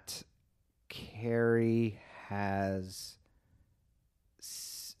that Carrie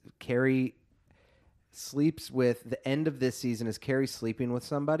sleeps with... The end of this season is Carrie sleeping with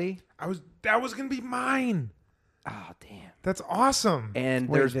somebody. That was going to be mine. Oh, damn. That's awesome.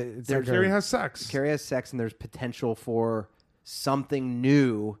 And Carrie has sex. Carrie has sex, and there's potential for something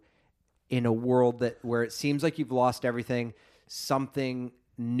new in a world where it seems like you've lost everything, something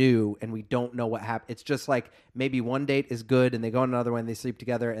new, and we don't know what happened. It's just like maybe one date is good, and they go on another one, they sleep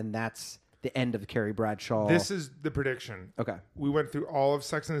together, and that's the end of Carrie Bradshaw. This is the prediction. Okay. We went through all of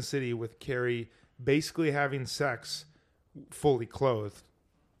Sex and the City with Carrie basically having sex fully clothed.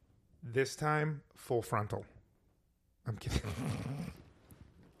 This time, full frontal. I'm kidding.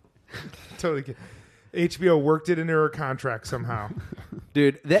 Totally kidding. HBO worked it into her contract somehow.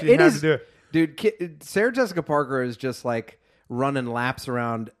 Dude, she had to do it. Dude, Sarah Jessica Parker is just like running laps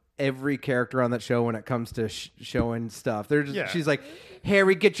around every character on that show when it comes to showing stuff. She's like,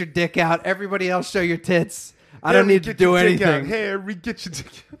 Harry, get your dick out. Everybody else show your tits. I don't need to do anything. Harry, get your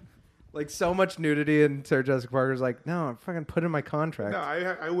dick out. Like so much nudity, and Sarah Jessica Parker's like, no, I'm fucking put in my contract. No,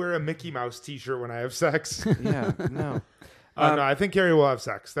 I wear a Mickey Mouse t-shirt when I have sex. Yeah, no. No, I think Carrie will have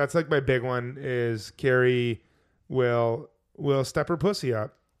sex. That's like my big one is Carrie will step her pussy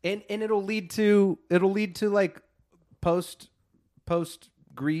up. And it'll lead to like post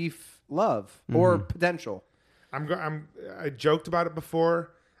grief love or potential. I joked about it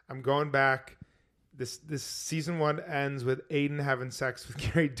before. I'm going back. This season 1 ends with Aiden having sex with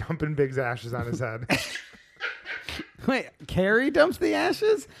Carrie dumping Big's ashes on his head. Wait, Carrie dumps the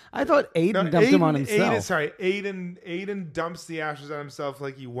ashes? I thought Aiden dumped them on himself. Aiden dumps the ashes on himself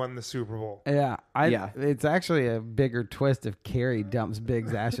like he won the Super Bowl. Yeah, it's actually a bigger twist if Carrie dumps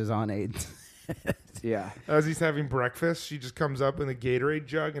Big's ashes on Aiden. Yeah. As he's having breakfast, she just comes up in a Gatorade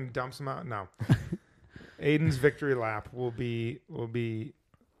jug and dumps him out. No. Aiden's victory lap will be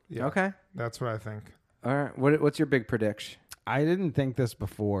yeah, okay. That's what I think. All right. What's your big prediction? I didn't think this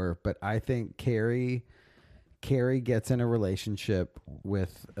before, but I think Carrie gets in a relationship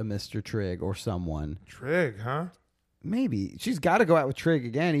with a Mr. Trigg or someone. Trigg, huh? Maybe. She's got to go out with Trigg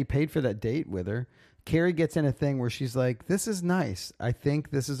again. He paid for that date with her. Carrie gets in a thing where she's like, this is nice. I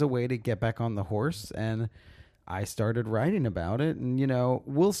think this is a way to get back on the horse. And I started writing about it. And,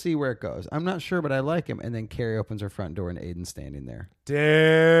 we'll see where it goes. I'm not sure, but I like him. And then Carrie opens her front door and Aiden's standing there.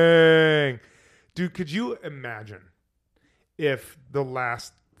 Dang. Dude, could you imagine if the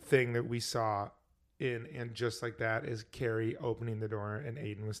last thing that we saw in And Just Like That is Carrie opening the door and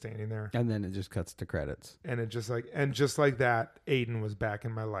Aiden was standing there? And then it just cuts to credits. And just like that, Aiden was back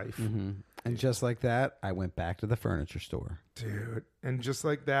in my life. Mm-hmm. And just like that, I went back to the furniture store. Dude. And just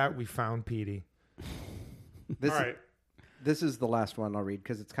like that, we found Petey. All right. This is the last one I'll read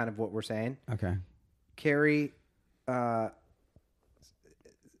because it's kind of what we're saying. Okay. Carrie, love,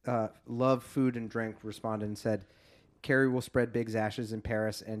 food, and drink responded and said, Carrie will spread Big's ashes in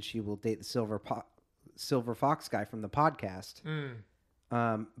Paris and she will date the Silver Fox guy from the podcast.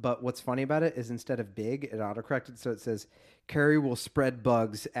 But what's funny about it is instead of Big, it autocorrected. So it says, Carrie will spread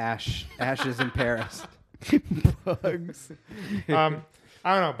bugs, ashes in Paris. Bugs.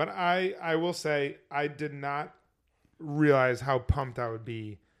 I don't know, but I will say I did not realize how pumped I would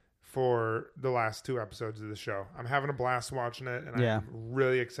be for the last 2 episodes of the show. I'm having a blast watching it, and I'm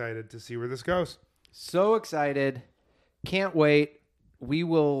really excited to see where this goes. So excited. Can't wait. We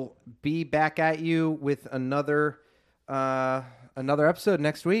will be back at you with another episode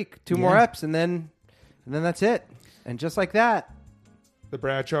next week. 2 more eps, and then that's it. And just like that, the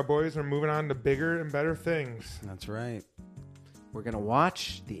Bradshaw boys are moving on to bigger and better things. That's right. We're going to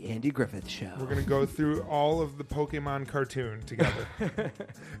watch The Andy Griffith Show. We're going to go through all of the Pokemon cartoon together.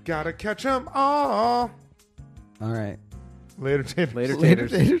 Gotta catch them all. All right. Later, taters. Later,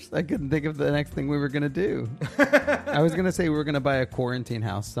 taters. I couldn't think of the next thing we were going to do. I was gonna say we were gonna buy a quarantine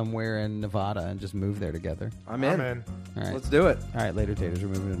house somewhere in Nevada and just move there together. I'm in. All right, Let's do it. All right, later, taters. We're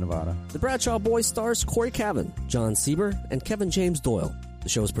moving to Nevada. The Bradshaw Boys stars Corey Cavan, John Sieber, and Kevin James Doyle. The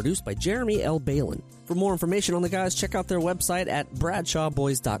show is produced by Jeremy L. Balin. For more information on the guys, check out their website at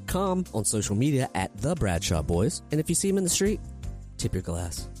bradshawboys.com, on social media at The Bradshaw Boys, and if you see them in the street, tip your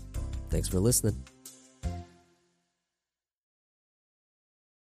glass. Thanks for listening.